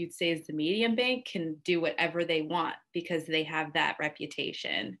at what you'd say is the medium bank can do whatever they want because they have that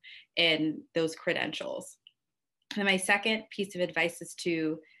reputation and those credentials. And my second piece of advice is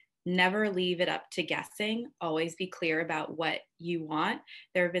to never leave it up to guessing. Always be clear about what you want.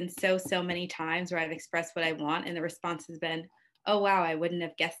 There have been so many times where I've expressed what I want and the response has been, oh, wow, I wouldn't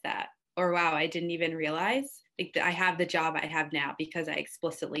have guessed that. Or wow, I didn't even realize like I have the job I have now because I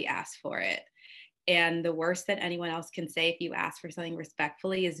explicitly asked for it. And the worst that anyone else can say if you ask for something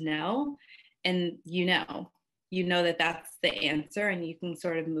respectfully is no. And you know that that's the answer and you can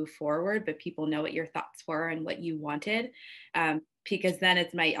sort of move forward, but people know what your thoughts were and what you wanted. Because then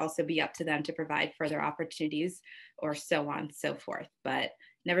it might also be up to them to provide further opportunities or so on and so forth. But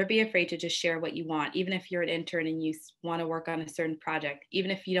never be afraid to just share what you want. Even if you're an intern and you want to work on a certain project,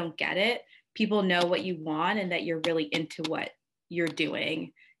 even if you don't get it, people know what you want and that you're really into what you're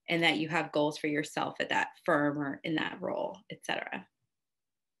doing and that you have goals for yourself at that firm or in that role, etc.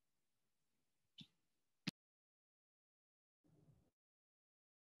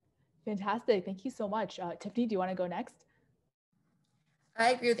 Fantastic. Thank you so much. Tiffany, do you want to go next?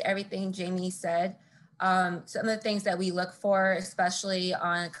 I agree with everything Jamie said. Some of the things that we look for, especially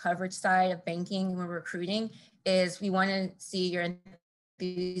on the coverage side of banking when recruiting, is we want to see your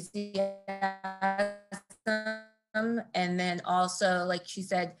enthusiasm, and then also, like she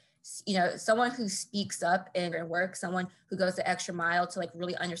said, someone who speaks up in their work, someone who goes the extra mile to like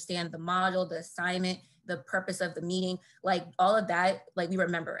really understand the model, the assignment, the purpose of the meeting, like all of that, like we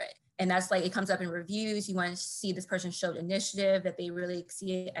remember it. And that's like, it comes up in reviews. You want to see this person showed initiative, that they really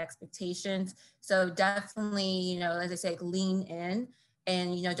exceed expectations. So definitely, as I say, lean in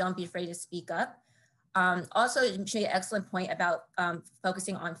and, don't be afraid to speak up. Also, you made an excellent point about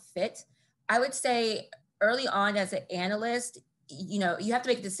focusing on fit. I would say early on as an analyst, you have to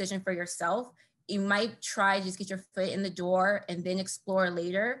make a decision for yourself. You might try to just get your foot in the door and then explore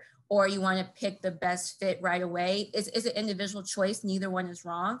later, or you want to pick the best fit right away. It's an individual choice. Neither one is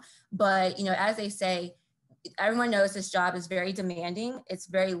wrong. But, as they say, everyone knows this job is very demanding. It's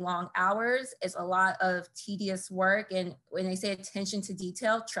very long hours. It's a lot of tedious work. And when they say attention to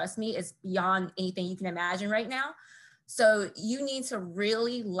detail, trust me, it's beyond anything you can imagine right now. So you need to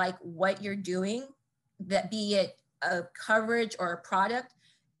really like what you're doing, that be it a coverage or a product.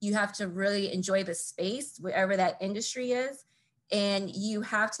 You have to really enjoy the space, wherever that industry is. And you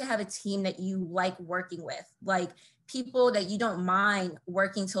have to have a team that you like working with, like people that you don't mind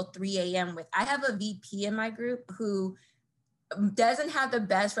working till 3 a.m. with. I have a VP in my group who doesn't have the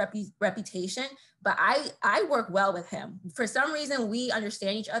best reputation, but I work well with him. For some reason, we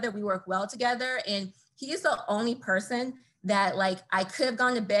understand each other. We work well together. And he is the only person that like I could have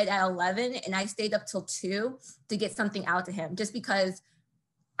gone to bed at 11 and I stayed up till 2 to get something out to him, just because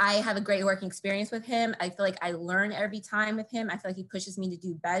I have a great working experience with him. I feel like I learn every time with him. I feel like he pushes me to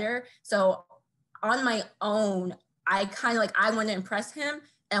do better. So on my own, I kind of like, I want to impress him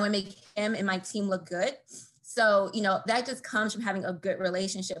and I want to make him and my team look good. So, you know, that just comes from having a good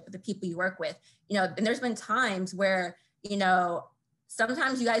relationship with the people you work with, you know, and there's been times where, you know,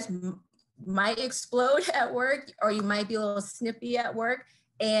 sometimes you guys might explode at work, or you might be a little snippy at work.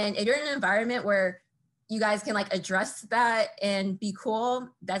 And if you're in an environment where you guys can like address that and be cool,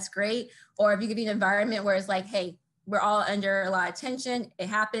 that's great. Or if you could be in an environment where it's like, hey, we're all under a lot of tension, it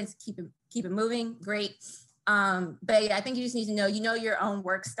happens, keep it moving, great. But yeah, I think you just need to know, you know, your own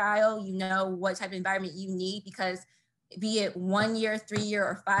work style, you know what type of environment you need, because be it 1 year, 3 year,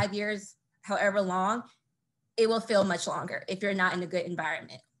 or 5 years, however long, it will feel much longer if you're not in a good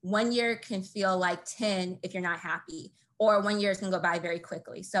environment. 1 year can feel like 10 if you're not happy, or 1 year is gonna go by very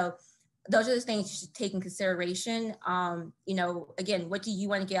quickly. So those are the things you should take in consideration. You know, again, what do you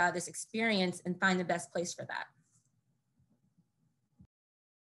want to get out of this experience, and find the best place for that.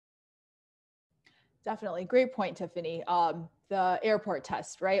 Definitely. Great point, Tiffany. The airport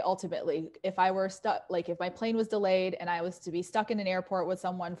test, right? Ultimately, if I were stuck, like if my plane was delayed and I was to be stuck in an airport with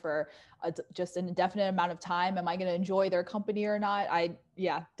someone for just an indefinite amount of time, am I going to enjoy their company or not?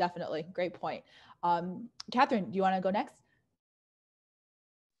 Yeah, definitely. Great point. Catherine, do you want to go next?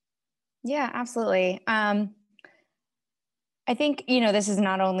 Yeah, absolutely. I think, you know, this is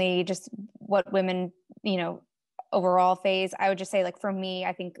not only just what women, you know, overall phase. I would just say, like, for me,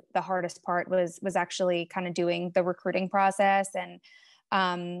 I think the hardest part was actually kind of doing the recruiting process. And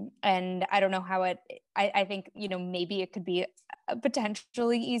I don't know how I think, you know, maybe it could be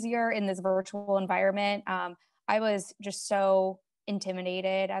potentially easier in this virtual environment. I was just so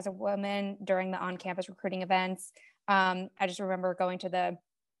intimidated as a woman during the on-campus recruiting events. I just remember going to the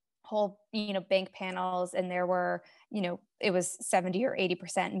whole, you know, bank panels, and there were, you know, it was 70 or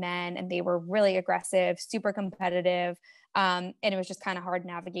 80% men, and they were really aggressive, super competitive. And it was just kind of hard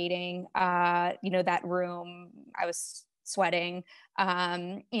navigating, you know, that room. I was sweating.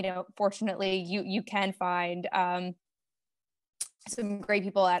 You know, fortunately you can find, some great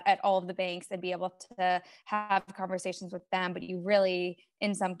people at all of the banks and be able to have conversations with them, but you really,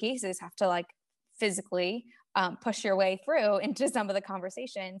 in some cases, have to like physically push your way through into some of the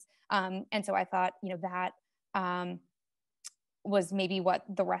conversations. And so I thought, you know, that was maybe what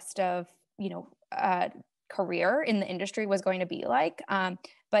the rest of, you know, career in the industry was going to be like.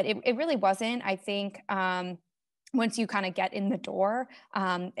 But it really wasn't. I think once you kind of get in the door,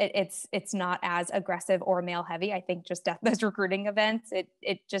 it's not as aggressive or male heavy. I think just at those recruiting events,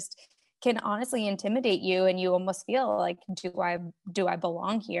 it just can honestly intimidate you, and you almost feel like, do I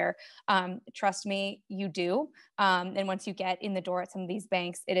belong here? Trust me, you do. And once you get in the door at some of these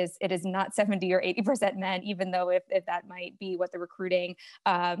banks, it is not 70 or 80% men, even though if that might be what the recruiting,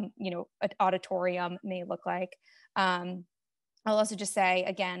 you know, auditorium may look like. I'll also just say,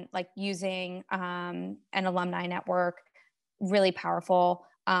 again, like using an alumni network, really powerful.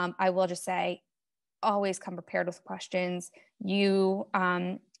 I will just say, always come prepared with questions. You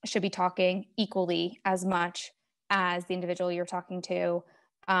should be talking equally as much as the individual you're talking to.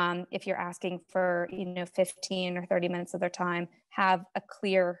 If you're asking for, you know, 15 or 30 minutes of their time, have a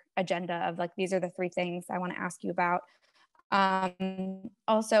clear agenda of like, these are the 3 things I want to ask you about.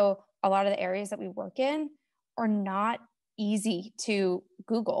 Also, a lot of the areas that we work in are not easy to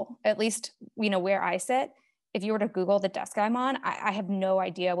Google, at least, you know, where I sit. If you were to Google the desk I'm on, I have no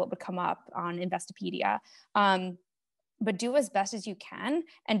idea what would come up on Investopedia. But do as best as you can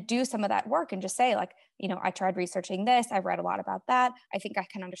and do some of that work and just say, like, you know, I tried researching this. I've read a lot about that. I think I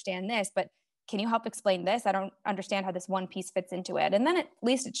can understand this, but can you help explain this? I don't understand how this one piece fits into it. And then at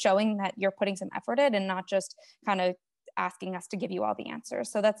least it's showing that you're putting some effort in and not just kind of asking us to give you all the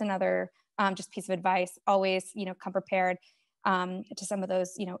answers. So that's another just piece of advice. Always, you know, come prepared to some of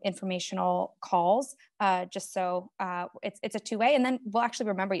those, you know, informational calls, just so it's a 2-way, and then we'll actually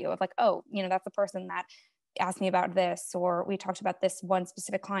remember you of like, oh, you know, that's the person that asked me about this, or we talked about this one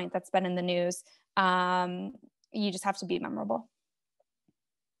specific client that's been in the news. You just have to be memorable.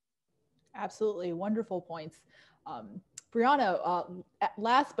 Absolutely. Wonderful points. Brianna,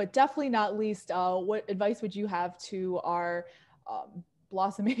 last but definitely not least, what advice would you have to our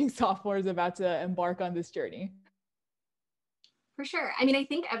blossoming sophomores about to embark on this journey? For sure. I mean, I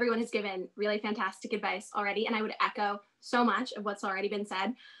think everyone has given really fantastic advice already, and I would echo so much of what's already been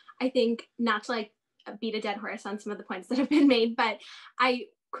said. I think, not to like beat a dead horse on some of the points that have been made, but I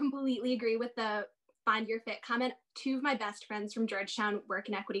completely agree with the find your fit comment. 2 of my best friends from Georgetown work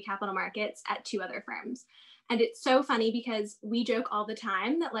in equity capital markets at 2 other firms. And it's so funny because we joke all the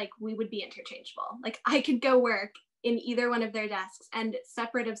time that like we would be interchangeable. Like I could go work in either one of their desks, and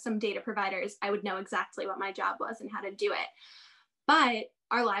separate of some data providers, I would know exactly what my job was and how to do it. But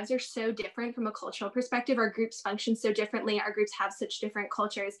our lives are so different from a cultural perspective. Our groups function so differently. Our groups have such different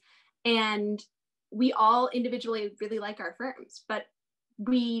cultures. And we all individually really like our firms, but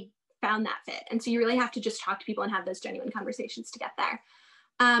we found that fit. And so you really have to just talk to people and have those genuine conversations to get there.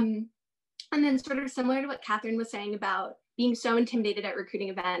 And then sort of similar to what Catherine was saying about being so intimidated at recruiting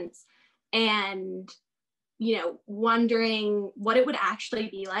events and, you know, wondering what it would actually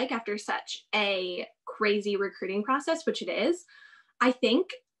be like after such a crazy recruiting process, which it is. I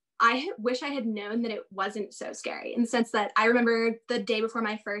think I wish I had known that it wasn't so scary, in the sense that I remember the day before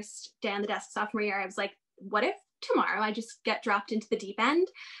my first day on the desk sophomore year, I was like, what if tomorrow I just get dropped into the deep end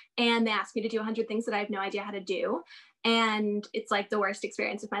and they ask me to do 100 things that I have no idea how to do? And it's like the worst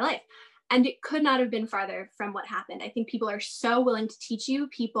experience of my life. And it could not have been farther from what happened. I think people are so willing to teach you.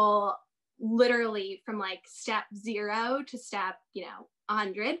 People literally from like step 0 to step,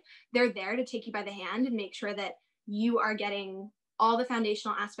 100, they're there to take you by the hand and make sure that you are getting all the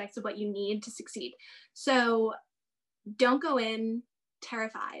foundational aspects of what you need to succeed. So don't go in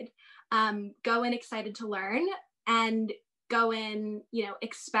terrified. Go in excited to learn, and go in,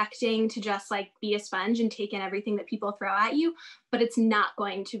 expecting to just like be a sponge and take in everything that people throw at you. But it's not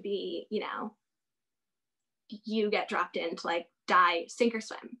going to be, you get dropped in to like die, sink or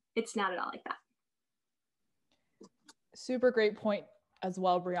swim. It's not at all like that. Super great point as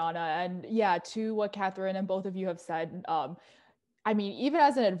well, Brianna. And yeah, to what Catherine and both of you have said, I mean, even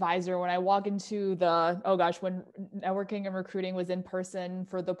as an advisor, when I walk into when networking and recruiting was in person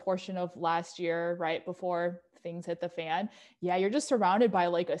for the portion of last year, right before things hit the fan, yeah, you're just surrounded by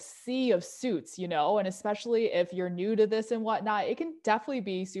like a sea of suits, and especially if you're new to this and whatnot, it can definitely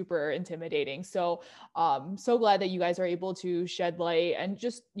be super intimidating. So so glad that you guys are able to shed light and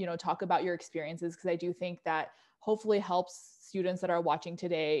just, talk about your experiences, because I do think that hopefully helps students that are watching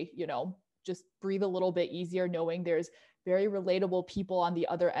today, just breathe a little bit easier, knowing there's very relatable people on the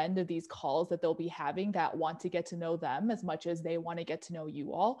other end of these calls that they'll be having that want to get to know them as much as they want to get to know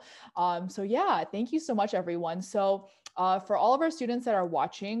you all. So yeah, thank you so much, everyone. So for all of our students that are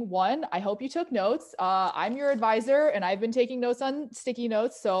watching, one, I hope you took notes. I'm your advisor and I've been taking notes on sticky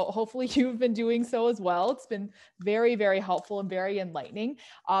notes. So hopefully you've been doing so as well. It's been very, very helpful and very enlightening.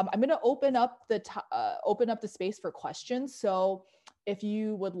 I'm going to open up the space for questions. So if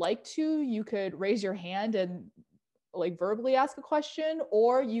you would like to, you could raise your hand and like verbally ask a question,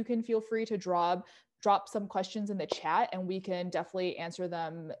 or you can feel free to drop some questions in the chat and we can definitely answer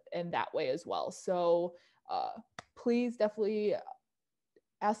them in that way as well. So please definitely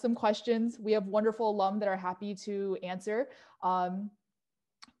ask some questions. We have wonderful alum that are happy to answer.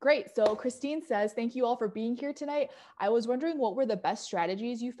 Great. So Christine says, thank you all for being here tonight. I was wondering, what were the best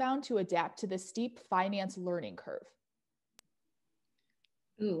strategies you found to adapt to the steep finance learning curve?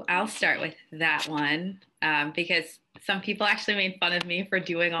 Ooh, I'll start with that one because some people actually made fun of me for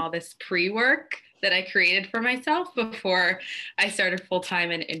doing all this pre-work that I created for myself before I started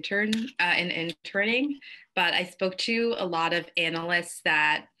full-time in interning. But I spoke to a lot of analysts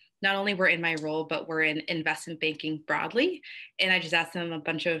that not only were in my role, but were in investment banking broadly. And I just asked them a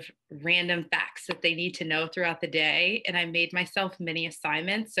bunch of random facts that they need to know throughout the day. And I made myself mini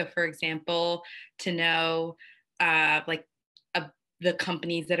assignments. So for example, to know the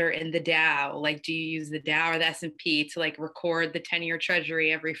companies that are in the Dow, like, do you use the Dow or the S&P to like record the 10-year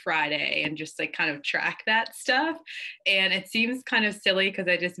treasury every Friday and just like kind of track that stuff? And it seems kind of silly because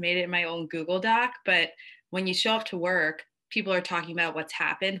I just made it in my own Google Doc, but when you show up to work, people are talking about what's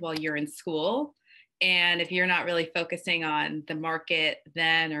happened while you're in school. And if you're not really focusing on the market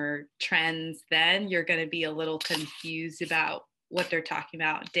then or trends then, you're going to be a little confused about what they're talking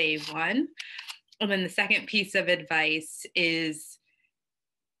about day one. And then the second piece of advice is,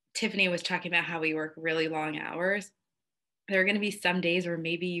 Tiffany was talking about how we work really long hours. There are going to be some days where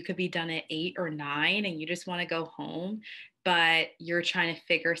maybe you could be done at 8 or 9 and you just want to go home, but you're trying to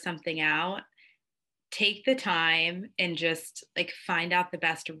figure something out. Take the time and just like find out the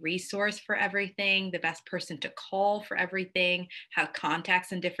best resource for everything, the best person to call for everything, have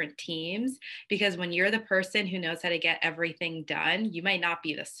contacts in different teams. Because when you're the person who knows how to get everything done, you might not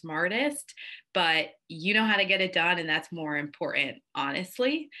be the smartest, but you know how to get it done. And that's more important,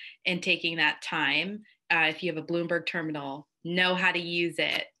 honestly. And taking that time, if you have a Bloomberg terminal, know how to use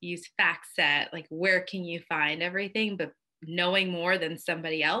it, use FactSet, like where can you find everything, but knowing more than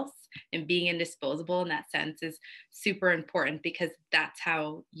somebody else and being indisposable in that sense is super important, because that's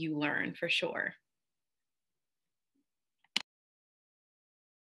how you learn for sure.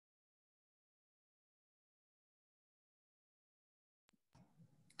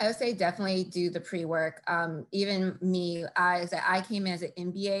 I would say definitely do the pre-work. Even me, I came in as an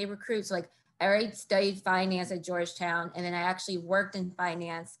MBA recruit. So like I already studied finance at Georgetown, and then I actually worked in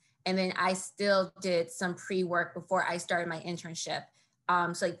finance. And then I still did some pre-work before I started my internship.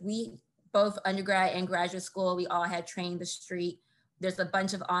 So like we, both undergrad and graduate school, we all had trained the street. There's a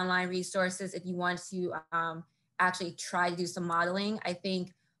bunch of online resources if you want to actually try to do some modeling. I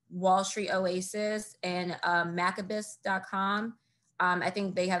think Wall Street Oasis and Macabis.com, I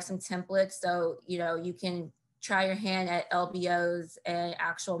think they have some templates. So, you know, you can try your hand at LBOs and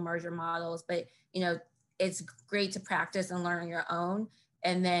actual merger models, but, you know, it's great to practice and learn on your own.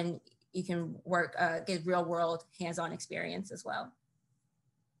 And then you can work, get real world hands-on experience as well.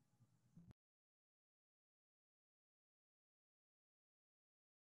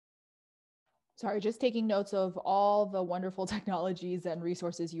 Sorry, just taking notes of all the wonderful technologies and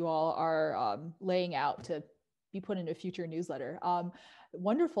resources you all are laying out to be put in a future newsletter.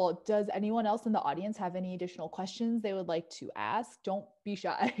 Wonderful. Does anyone else in the audience have any additional questions they would like to ask? Don't be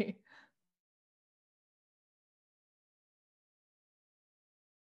shy.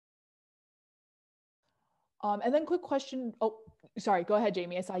 And then quick question. Oh, sorry. Go ahead,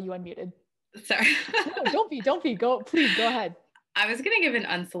 Jamie. I saw you unmuted. Sorry. No, don't be. Please go ahead. I was going to give an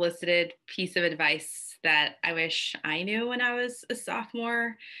unsolicited piece of advice that I wish I knew when I was a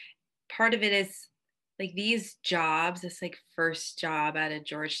sophomore. Part of it is like these jobs, this like first job out of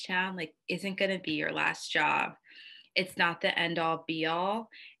Georgetown, like isn't going to be your last job. It's not the end all be all.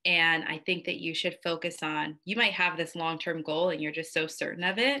 And I think that you should focus on, you might have this long-term goal and you're just so certain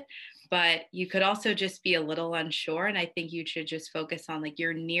of it, but you could also just be a little unsure. And I think you should just focus on like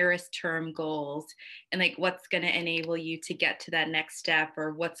your nearest term goals and like what's going to enable you to get to that next step,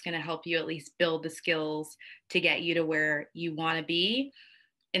 or what's going to help you at least build the skills to get you to where you want to be.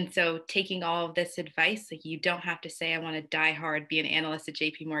 And so taking all of this advice, like you don't have to say, I want to die hard, be an analyst at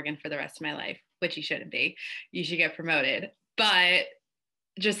JP Morgan for the rest of my life, which you shouldn't be. You should get promoted. But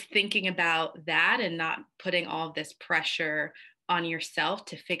just thinking about that and not putting all of this pressure on yourself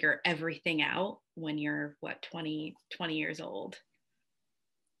to figure everything out when you're 20 years old.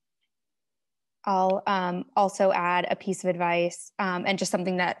 I'll also add a piece of advice and just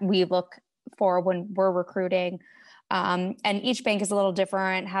something that we look for when we're recruiting. And each bank is a little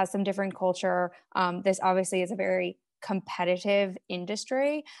different, has some different culture. This obviously is a very competitive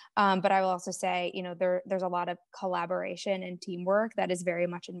industry, but I will also say, you know, there's a lot of collaboration and teamwork that is very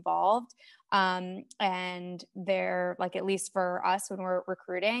much involved. And they're like, at least for us when we're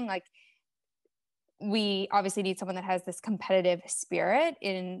recruiting, like we obviously need someone that has this competitive spirit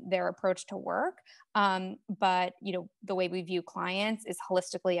in their approach to work. But, you know, the way we view clients is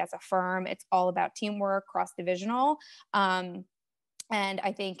holistically as a firm. It's all about teamwork, cross-divisional. And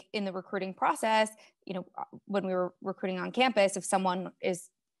I think in the recruiting process, you know, when we were recruiting on campus, if someone is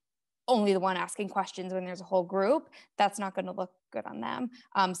only the one asking questions when there's a whole group, that's not going to look good on them.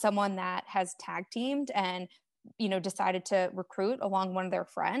 Someone that has tag teamed and, you know, decided to recruit along one of their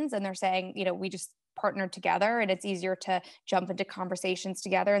friends, and they're saying, you know, we just partnered together and it's easier to jump into conversations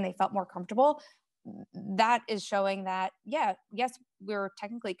together and they felt more comfortable. That is showing that, yes, we're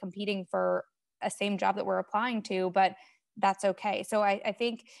technically competing for a same job that we're applying to, but that's okay. So I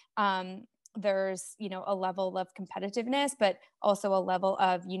think there's, you know, a level of competitiveness, but also a level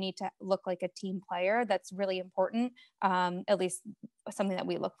of you need to look like a team player. That's really important, at least something that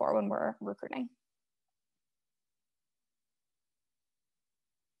we look for when we're recruiting.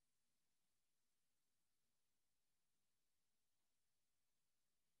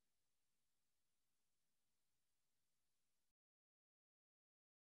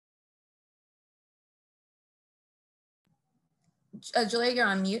 Julia, you're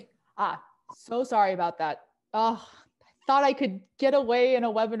on mute. So sorry about that. Oh, I thought I could get away in a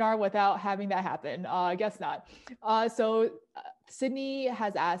webinar without having that happen. I guess not. Sydney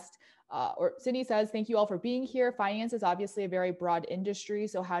has asked, or Sydney says, thank you all for being here. Finance is obviously a very broad industry.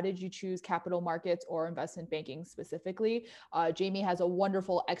 So how did you choose capital markets or investment banking specifically? Jamie has a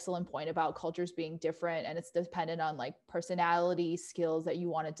wonderful, excellent point about cultures being different, and it's dependent on like personality, skills that you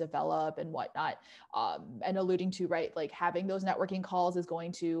want to develop and whatnot. And alluding to, right, like having those networking calls is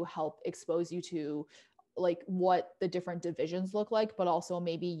going to help expose you to like what the different divisions look like, but also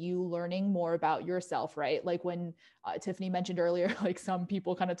maybe you learning more about yourself, right? Like when Tiffany mentioned earlier, like some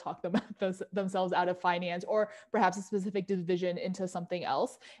people kind of talk themselves out of finance or perhaps a specific division into something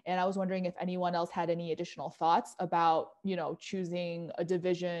else. And I was wondering if anyone else had any additional thoughts about, you know, choosing a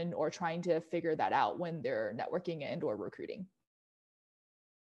division or trying to figure that out when they're networking and or recruiting.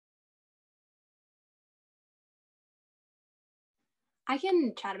 I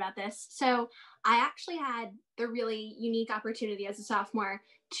can chat about this. So I actually had the really unique opportunity as a sophomore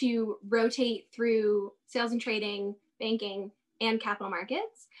to rotate through sales and trading, banking, and capital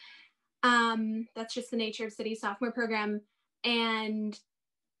markets. That's just the nature of City's sophomore program. And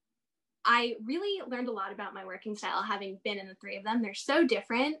I really learned a lot about my working style having been in the three of them. They're so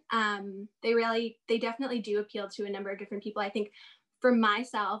different. They definitely do appeal to a number of different people. I think for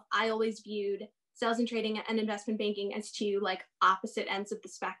myself, I always viewed sales and trading and investment banking as two like opposite ends of the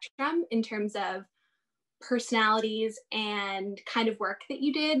spectrum in terms of personalities and kind of work that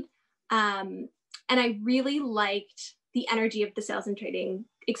you did. And I really liked the energy of the sales and trading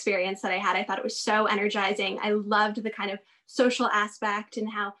experience that I had. I thought it was so energizing. I loved the kind of social aspect and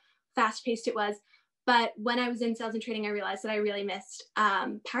how fast-paced it was. But when I was in sales and trading, I realized that I really missed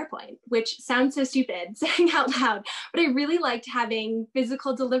PowerPoint, which sounds so stupid saying out loud, but I really liked having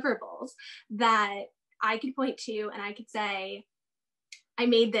physical deliverables that I could point to and I could say, I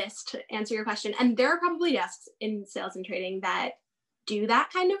made this to answer your question. And there are probably desks in sales and trading that do that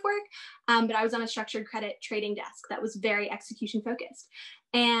kind of work. But I was on a structured credit trading desk that was very execution focused.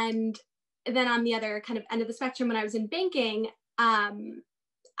 And then on the other kind of end of the spectrum, when I was in banking,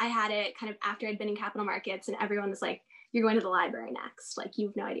 I had it kind of after I'd been in capital markets and everyone was like, you're going to the library next. Like, you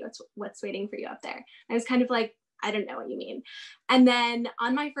have no idea what's waiting for you up there. And I was kind of like, I don't know what you mean. And then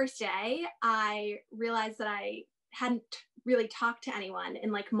on my first day, I realized that I hadn't really talked to anyone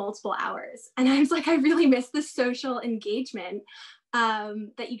in like multiple hours. And I was like, I really miss the social engagement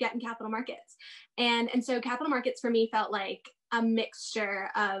that you get in capital markets. And so capital markets for me felt like a mixture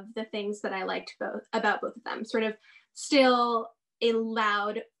of the things that I liked about both of them. Sort of still a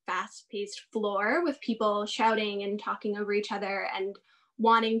loud, fast-paced floor with people shouting and talking over each other and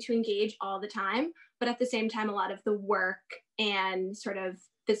wanting to engage all the time, but at the same time, a lot of the work and sort of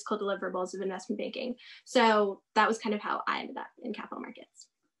physical deliverables of investment banking. So that was kind of how I ended up in capital markets.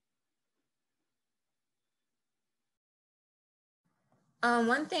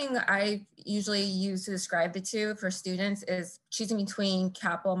 One thing I usually use to describe the two for students is choosing between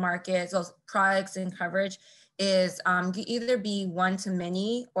capital markets, those products and coverage is you either be one to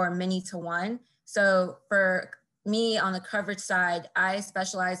many or many to one. So for me on the coverage side, I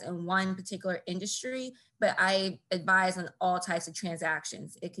specialize in one particular industry, but I advise on all types of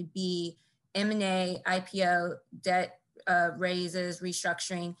transactions. It could be M&A, IPO, debt raises,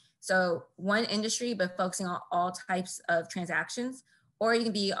 restructuring. So one industry, but focusing on all types of transactions. Or you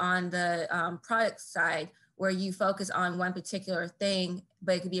can be on the product side where you focus on one particular thing,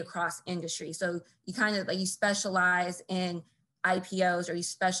 but it could be across industry. So you kind of like you specialize in IPOs or you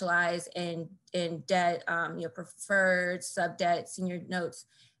specialize in debt, preferred, sub debt, senior notes,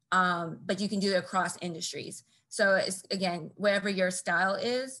 but you can do it across industries. So it's again, whatever your style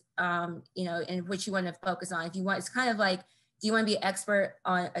is, and which you want to focus on. If you want, it's kind of like, do you want to be an expert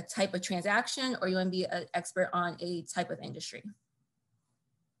on a type of transaction or you want to be an expert on a type of industry?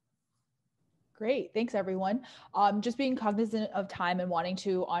 Great. Thanks, everyone. Just being cognizant of time and wanting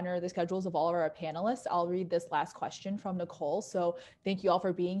to honor the schedules of all of our panelists, I'll read this last question from Nicole. So thank you all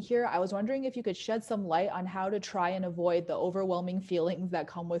for being here. I was wondering if you could shed some light on how to try and avoid the overwhelming feelings that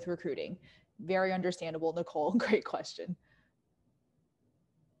come with recruiting. Very understandable, Nicole. Great question.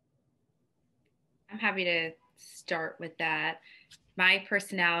 I'm happy to start with that. My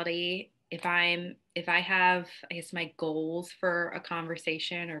personality, if I have, I guess, my goals for a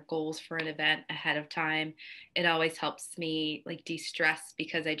conversation or goals for an event ahead of time, it always helps me like de-stress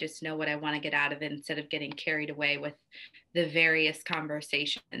because I just know what I want to get out of it instead of getting carried away with the various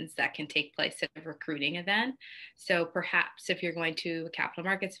conversations that can take place at a recruiting event. So perhaps if you're going to a capital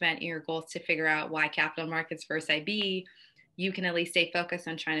markets event and your goal is to figure out why capital markets versus IB, you can at least stay focused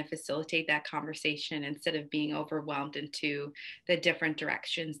on trying to facilitate that conversation instead of being overwhelmed into the different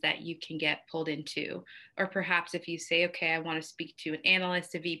directions that you can get pulled into. Or perhaps if you say, okay, I want to speak to an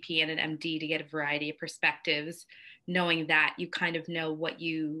analyst, a VP, and an MD to get a variety of perspectives, knowing that you kind of know what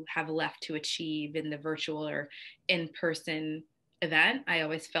you have left to achieve in the virtual or in-person event. I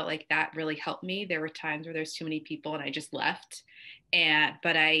always felt like that really helped me. There were times where there's too many people and I just left,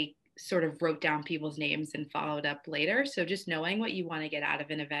 but I sort of wrote down people's names and followed up later. So just knowing what you want to get out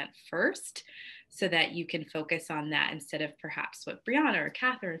of an event first so that you can focus on that instead of perhaps what Brianna or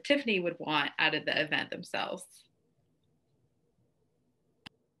Catherine or Tiffany would want out of the event themselves.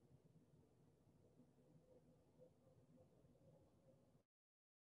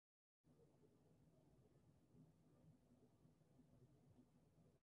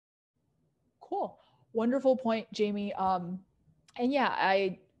 Cool. Wonderful point, Jamie. And yeah,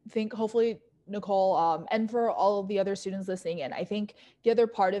 I think hopefully Nicole, and for all of the other students listening in, I think the other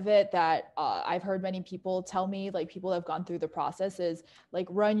part of it that I've heard many people tell me, like people that have gone through the process, is like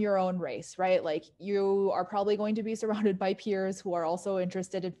run your own race, right? Like you are probably going to be surrounded by peers who are also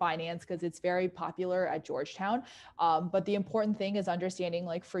interested in finance because it's very popular at Georgetown. But the important thing is understanding,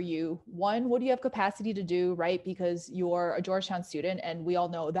 like for you, one, what do you have capacity to do, right? Because you're a Georgetown student and we all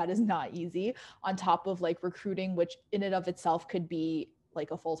know that is not easy, on top of like recruiting, which in and of itself could be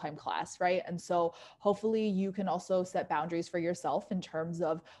like a full-time class, right? And so hopefully you can also set boundaries for yourself in terms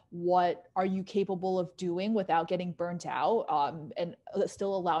of what are you capable of doing without getting burnt out, and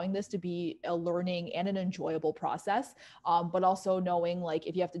still allowing this to be a learning and an enjoyable process, but also knowing like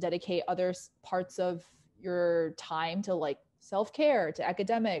if you have to dedicate other parts of your time to like self-care, to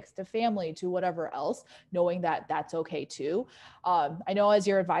academics, to family, to whatever else, knowing that that's okay too. I know as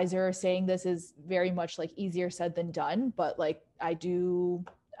your advisor saying this is very much like easier said than done, but like I don't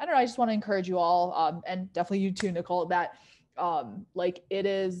know, I just want to encourage you all, and definitely you too, Nicole, that like it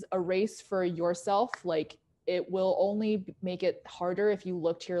is a race for yourself. Like it will only make it harder if you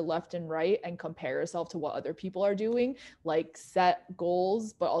look to your left and right and compare yourself to what other people are doing. Like set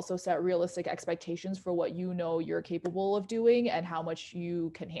goals, but also set realistic expectations for what you know you're capable of doing and how much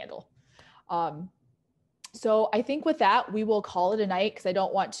you can handle. So I think with that, we will call it a night because I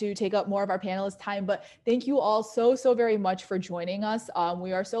don't want to take up more of our panelists' time, but thank you all so very much for joining us.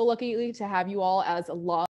 We are so lucky to have you all as alum